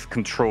on this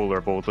controller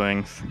of all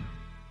things.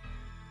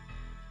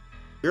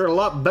 You're a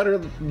lot better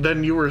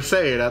than you were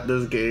saying at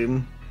this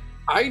game.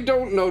 I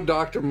don't know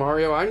Dr.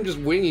 Mario. I'm just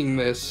winging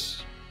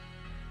this.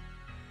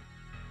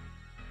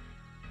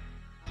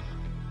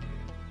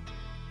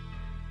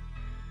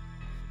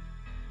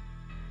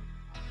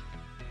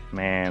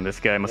 Man, this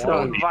guy must have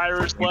One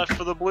virus left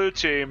for the blue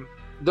team.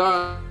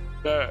 Done.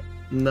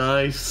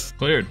 Nice.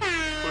 Cleared.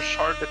 Push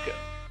hard to kill.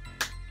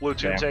 Blue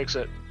team Yeah. takes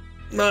it.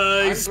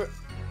 Nice.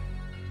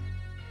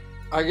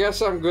 I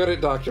guess I'm good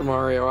at Dr.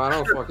 Mario. I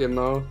don't fucking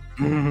know.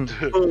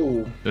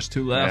 Oh. There's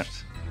 2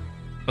 left.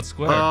 What's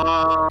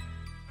square?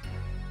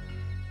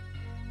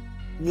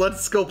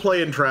 Let's go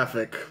play in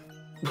traffic.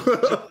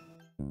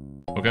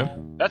 Okay.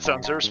 That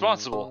sounds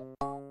irresponsible.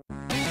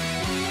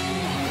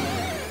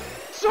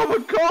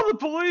 Someone call the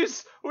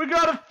police! We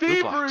got a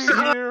thievery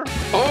here!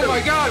 Oh my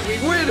god, we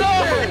win!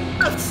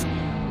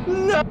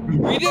 No!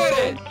 We did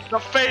it! The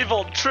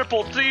fabled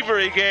triple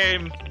thievery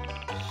game!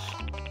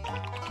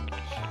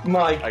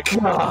 My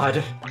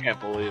god! I can't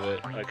believe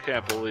it. I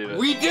can't believe it.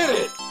 We did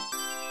it!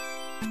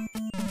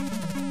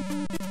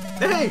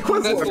 Hey, That's the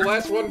Quizler!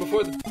 last one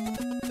before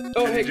the...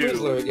 Oh, hey, Do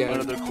Quizler again.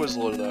 Another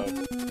Quizler, though.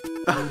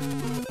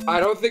 I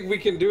don't think we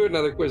can do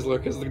another Quizler,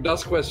 because the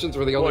dust questions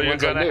were the only Well, you're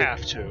ones I gonna knew.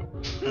 have to.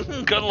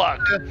 Good luck.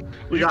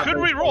 We You got could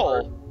this.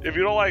 re-roll if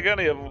you don't like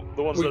any of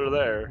the ones that are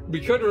there. We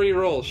could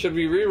re-roll. Should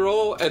we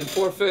re-roll and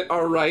forfeit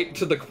our right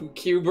to the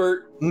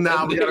Qbert?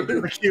 Now we gotta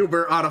do the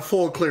Hubert on a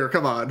full clear,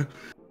 come on.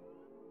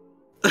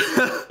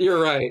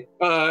 You're right.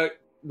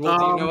 Well,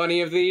 do you know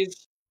any of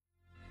these?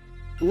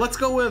 Let's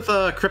go with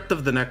Crypt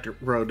of the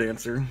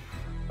Necrodancer.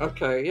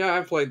 Okay, yeah,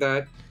 I've played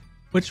that.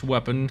 Which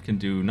weapon can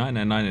do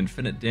 999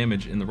 infinite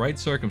damage in the right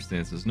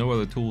circumstances? No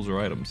other tools or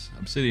items.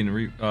 Obsidian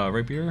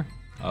rapier,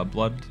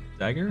 blood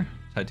dagger,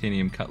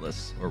 titanium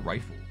cutlass, or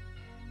rifle?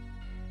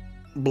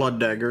 Blood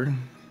dagger.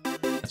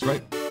 That's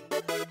right.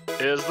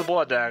 Is the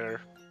blood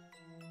dagger.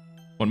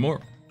 One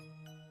more.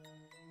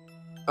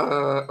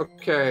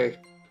 Okay.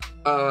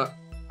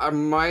 I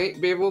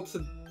might be able to.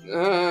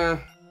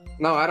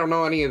 No, I don't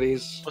know any of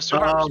these. Let's do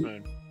Harvest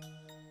Moon.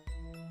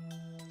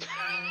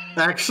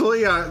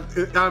 Actually,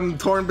 I'm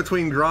torn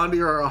between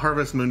Grandia or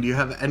Harvest Moon. Do you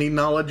have any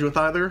knowledge with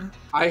either?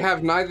 I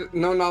have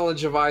no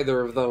knowledge of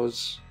either of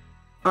those.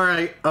 All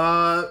right.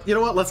 You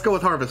know what? Let's go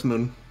with Harvest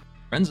Moon.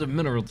 Friends of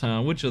Mineral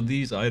Town. Which of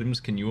these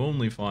items can you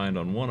only find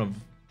on one of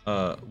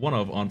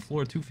on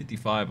floor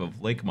 255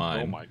 of Lake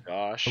Mine? Oh my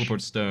gosh.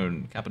 Teleport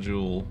Stone,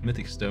 Capajewel,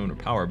 Mythic Stone, or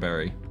Power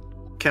Berry?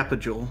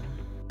 Capajewel.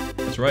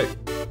 That's right.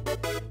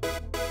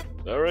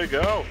 There we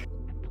go.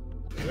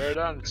 There it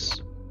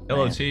ends.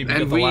 Yellow team, you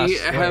And get the we last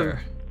have-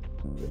 square.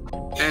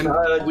 And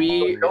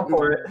Go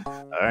for it.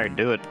 Alright,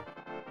 do it.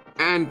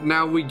 And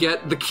now we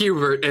get the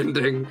Qbert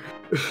ending.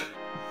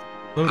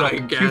 Load up I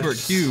guess.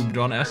 Qbert Cubed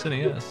on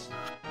SNES.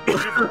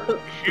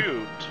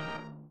 Cubed.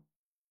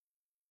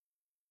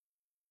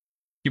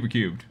 Qbert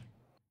Cubed.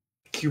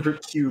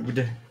 Qbert cubed.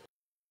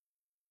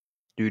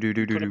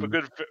 Put up a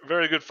good,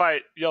 very good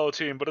fight, yellow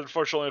team, but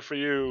unfortunately for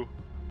you,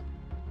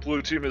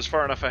 blue team is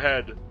far enough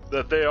ahead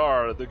that they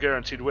are the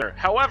guaranteed winner.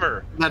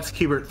 However, That's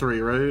Qbert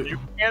 3, right? you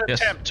can Yes.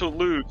 attempt to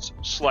lose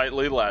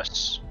slightly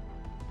less.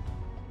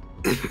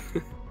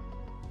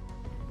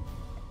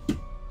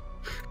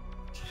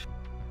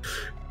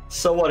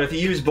 So what, if you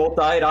use both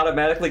die, it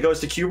automatically goes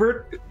to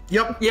Qbert?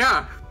 Yep.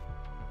 Yeah,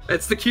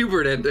 it's the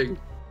Qbert ending.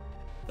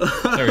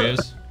 There he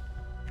is.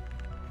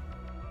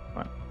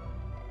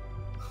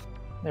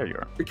 There you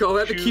are. We call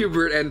that the Cube-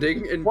 Qbert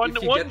ending, and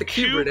if you get the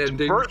Qbert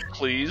ending, Bert,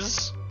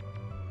 please.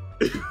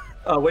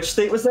 Which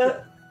state was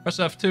that? Press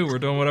F2. We're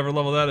doing whatever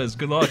level that is.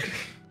 Good luck.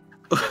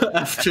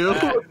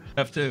 F2.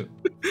 F2.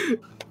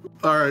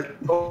 All right.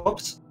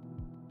 Oops.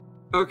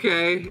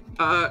 okay.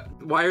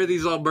 Why are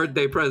these all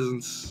birthday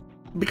presents?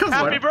 Because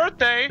Happy what?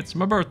 birthday! It's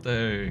my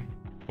birthday.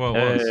 Well,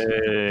 it was.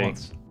 Hey.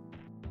 Once.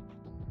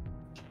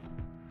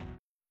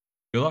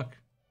 Good luck.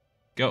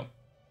 Go.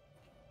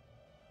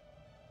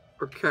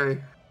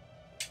 Okay.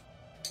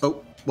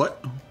 Oh,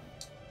 what?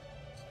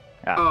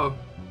 Oh,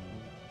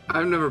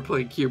 I've never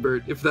played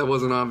Qbert. If that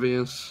wasn't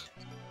obvious.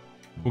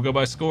 We'll go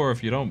by score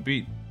if you don't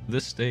beat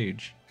this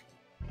stage.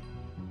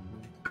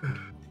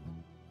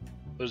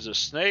 There's a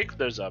snake,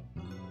 there's a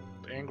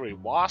angry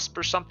wasp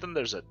or something,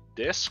 there's a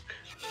disc.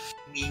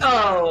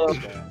 Oh.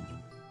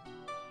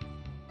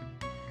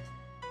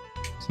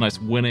 It's a nice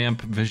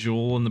Winamp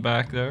visual in the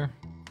back there.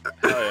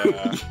 Oh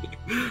yeah.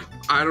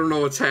 I don't know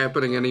what's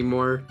happening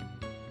anymore.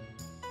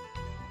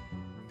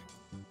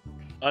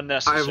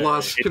 Unnecessary. I've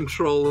lost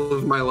control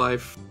of my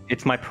life.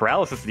 It's my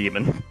paralysis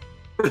demon.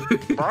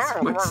 It's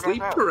my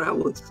sleep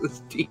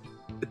paralysis.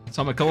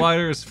 Atomic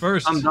Collider is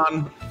first. I'm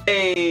done.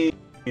 Hey.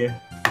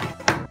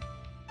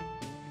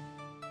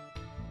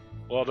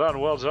 Well done,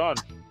 well done.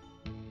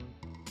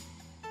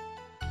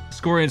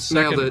 Escorian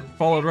second, Nailed it.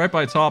 followed right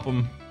by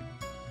toppom.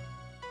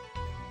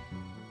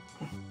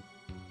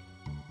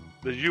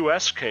 The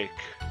US cake.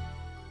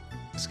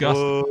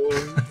 Disgusting.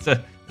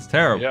 It's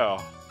terrible.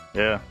 Yeah.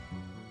 Yeah.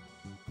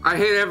 I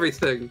hate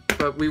everything,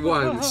 but we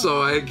won,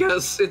 so I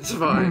guess it's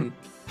fine.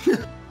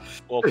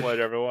 Well played,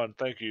 everyone.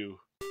 Thank you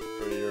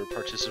for your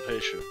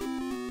participation.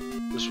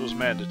 This was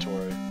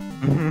mandatory.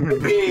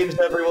 Good games,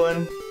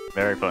 everyone.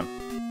 Very fun.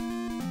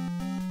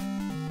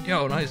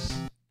 Yo, nice.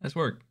 Nice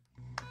work.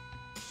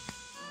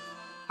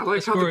 I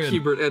like how the Escorian.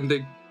 Qbert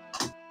ending.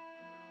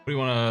 What do you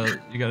want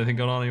to... You got anything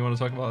going on you want to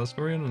talk about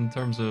Escorian in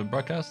terms of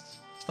broadcast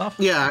stuff?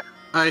 Yeah,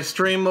 I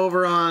stream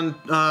over on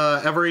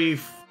every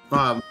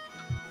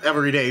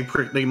day,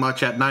 pretty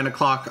much at 9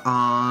 o'clock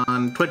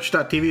on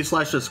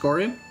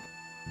twitch.tv/Escorian.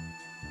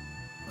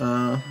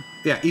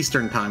 Yeah,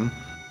 Eastern time.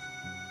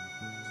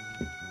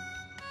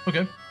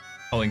 Okay.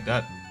 I'll link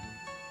that.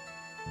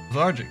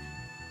 Lethargic.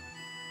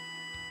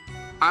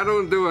 I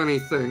don't do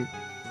anything.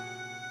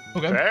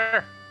 Okay.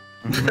 Fair.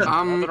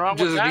 I'm Nothing wrong with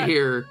just that.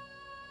 here.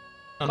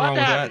 Nothing Glad wrong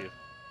to with have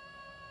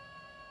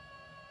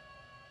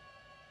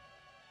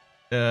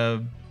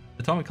that. you.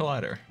 Atomic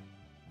Collider.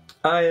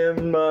 I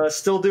am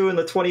still doing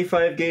the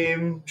 25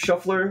 game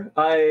shuffler.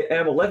 I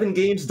am 11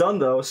 games done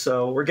though,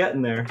 so we're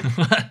getting there.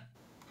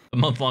 A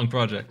month-long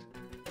project.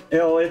 You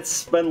know,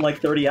 it's been like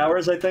 30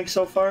 hours, I think,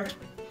 so far.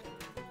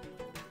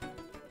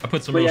 I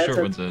put some But real yeah, short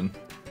it's ones in,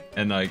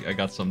 and I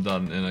got some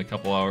done in a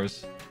couple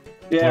hours.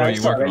 Yeah, What are I you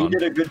saw working that. You on?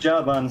 did a good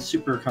job on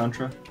Super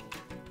Contra.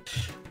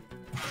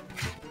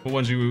 What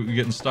ones you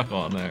getting stuck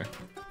on there?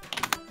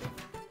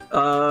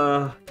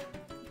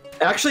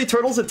 Actually,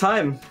 Turtles in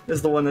Time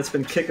is the one that's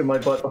been kicking my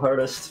butt the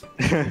hardest.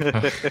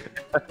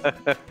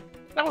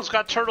 That one's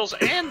got turtles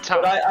and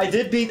time. But I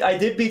did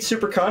beat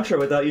Super Contra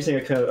without using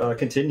a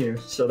continue,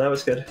 so that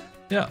was good.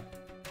 Yeah.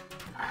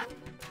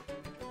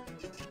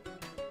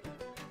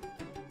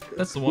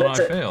 That's the one That's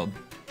I it. failed.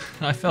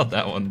 I failed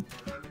that one.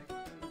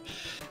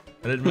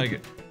 I didn't make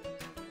it.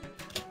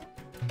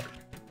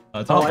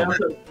 Oh, Tom, I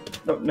also...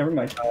 No, never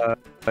mind.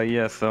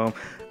 Yeah, so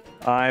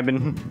I've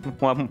been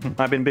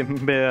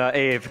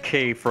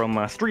AFK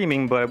from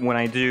streaming, but when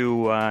I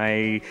do,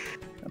 I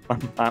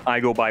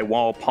go by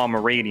Wall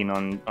Pomeranian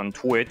on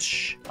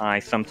Twitch. I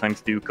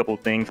sometimes do a couple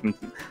things.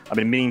 I've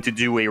been meaning to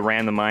do a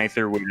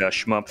randomizer with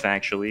shmups,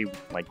 actually,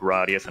 like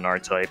Gradius and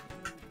R-Type.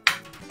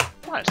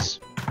 Nice.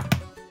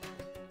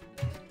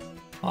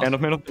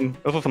 awesome. And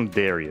also some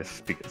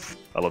Darius, because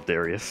I love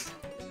Darius.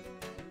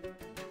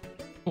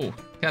 Cool.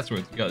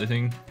 Catsworth, you got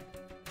anything?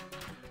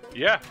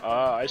 Yeah,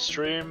 I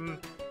stream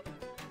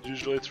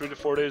usually 3 to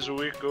 4 days a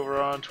week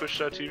over on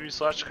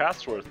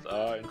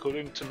twitch.tv/Catsworth,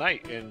 including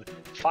tonight in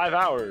 5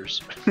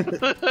 hours.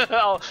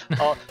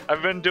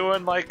 I've been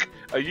doing like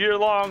a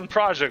year-long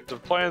project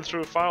of playing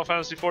through Final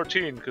Fantasy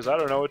XIV because I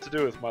don't know what to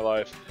do with my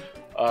life.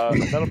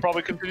 That'll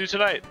probably continue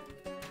tonight.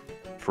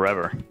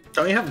 Forever.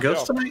 Don't you have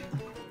ghosts tonight?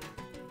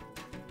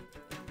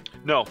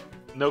 No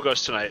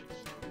ghost tonight.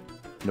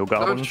 No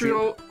goblins. Don't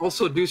you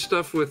also do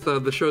stuff with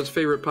the show's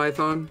favorite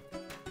Python?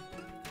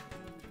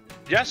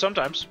 Yeah,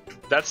 sometimes.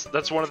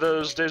 That's one of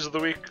those days of the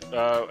week.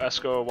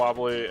 Esco,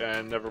 Wobbly,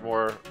 and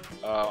Nevermore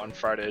on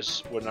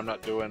Fridays when I'm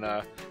not doing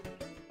a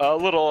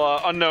little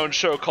unknown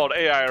show called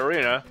AI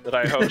Arena that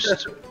I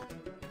host.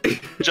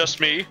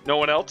 Just me, no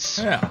one else.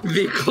 Yeah.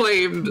 The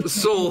acclaimed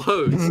sole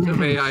host of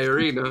AI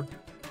Arena.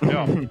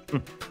 Yeah.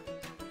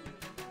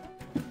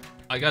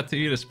 I got to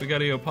eat a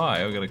spaghetti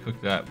pie. I gotta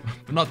cook that,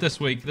 but not this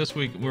week. This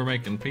week we're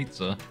making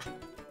pizza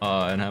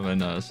and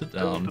having a sit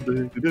down.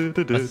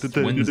 That's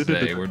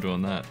Wednesday. We're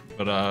doing that.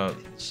 But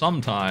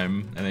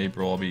sometime in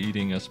April, I'll be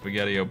eating a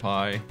spaghetti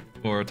pie,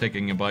 or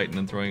taking a bite and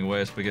then throwing away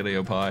a spaghetti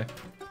pie.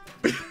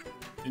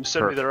 You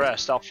send me the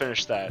rest. I'll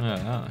finish that.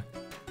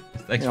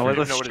 Thanks You know, for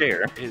let's know what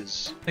share. it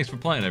is. thanks for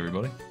playing,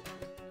 everybody.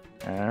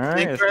 All right.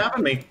 Thanks for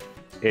having me.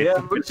 Yeah,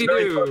 What's it's he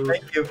very do? fun.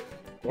 Thank you.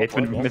 It's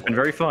been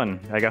very fun.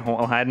 I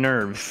had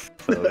nerves,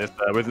 so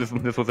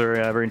this was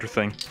very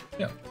interesting.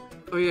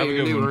 Oh yeah, Have a you're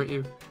good new, one. aren't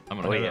you? I'm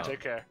gonna Oh, head yeah. out.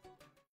 Take care.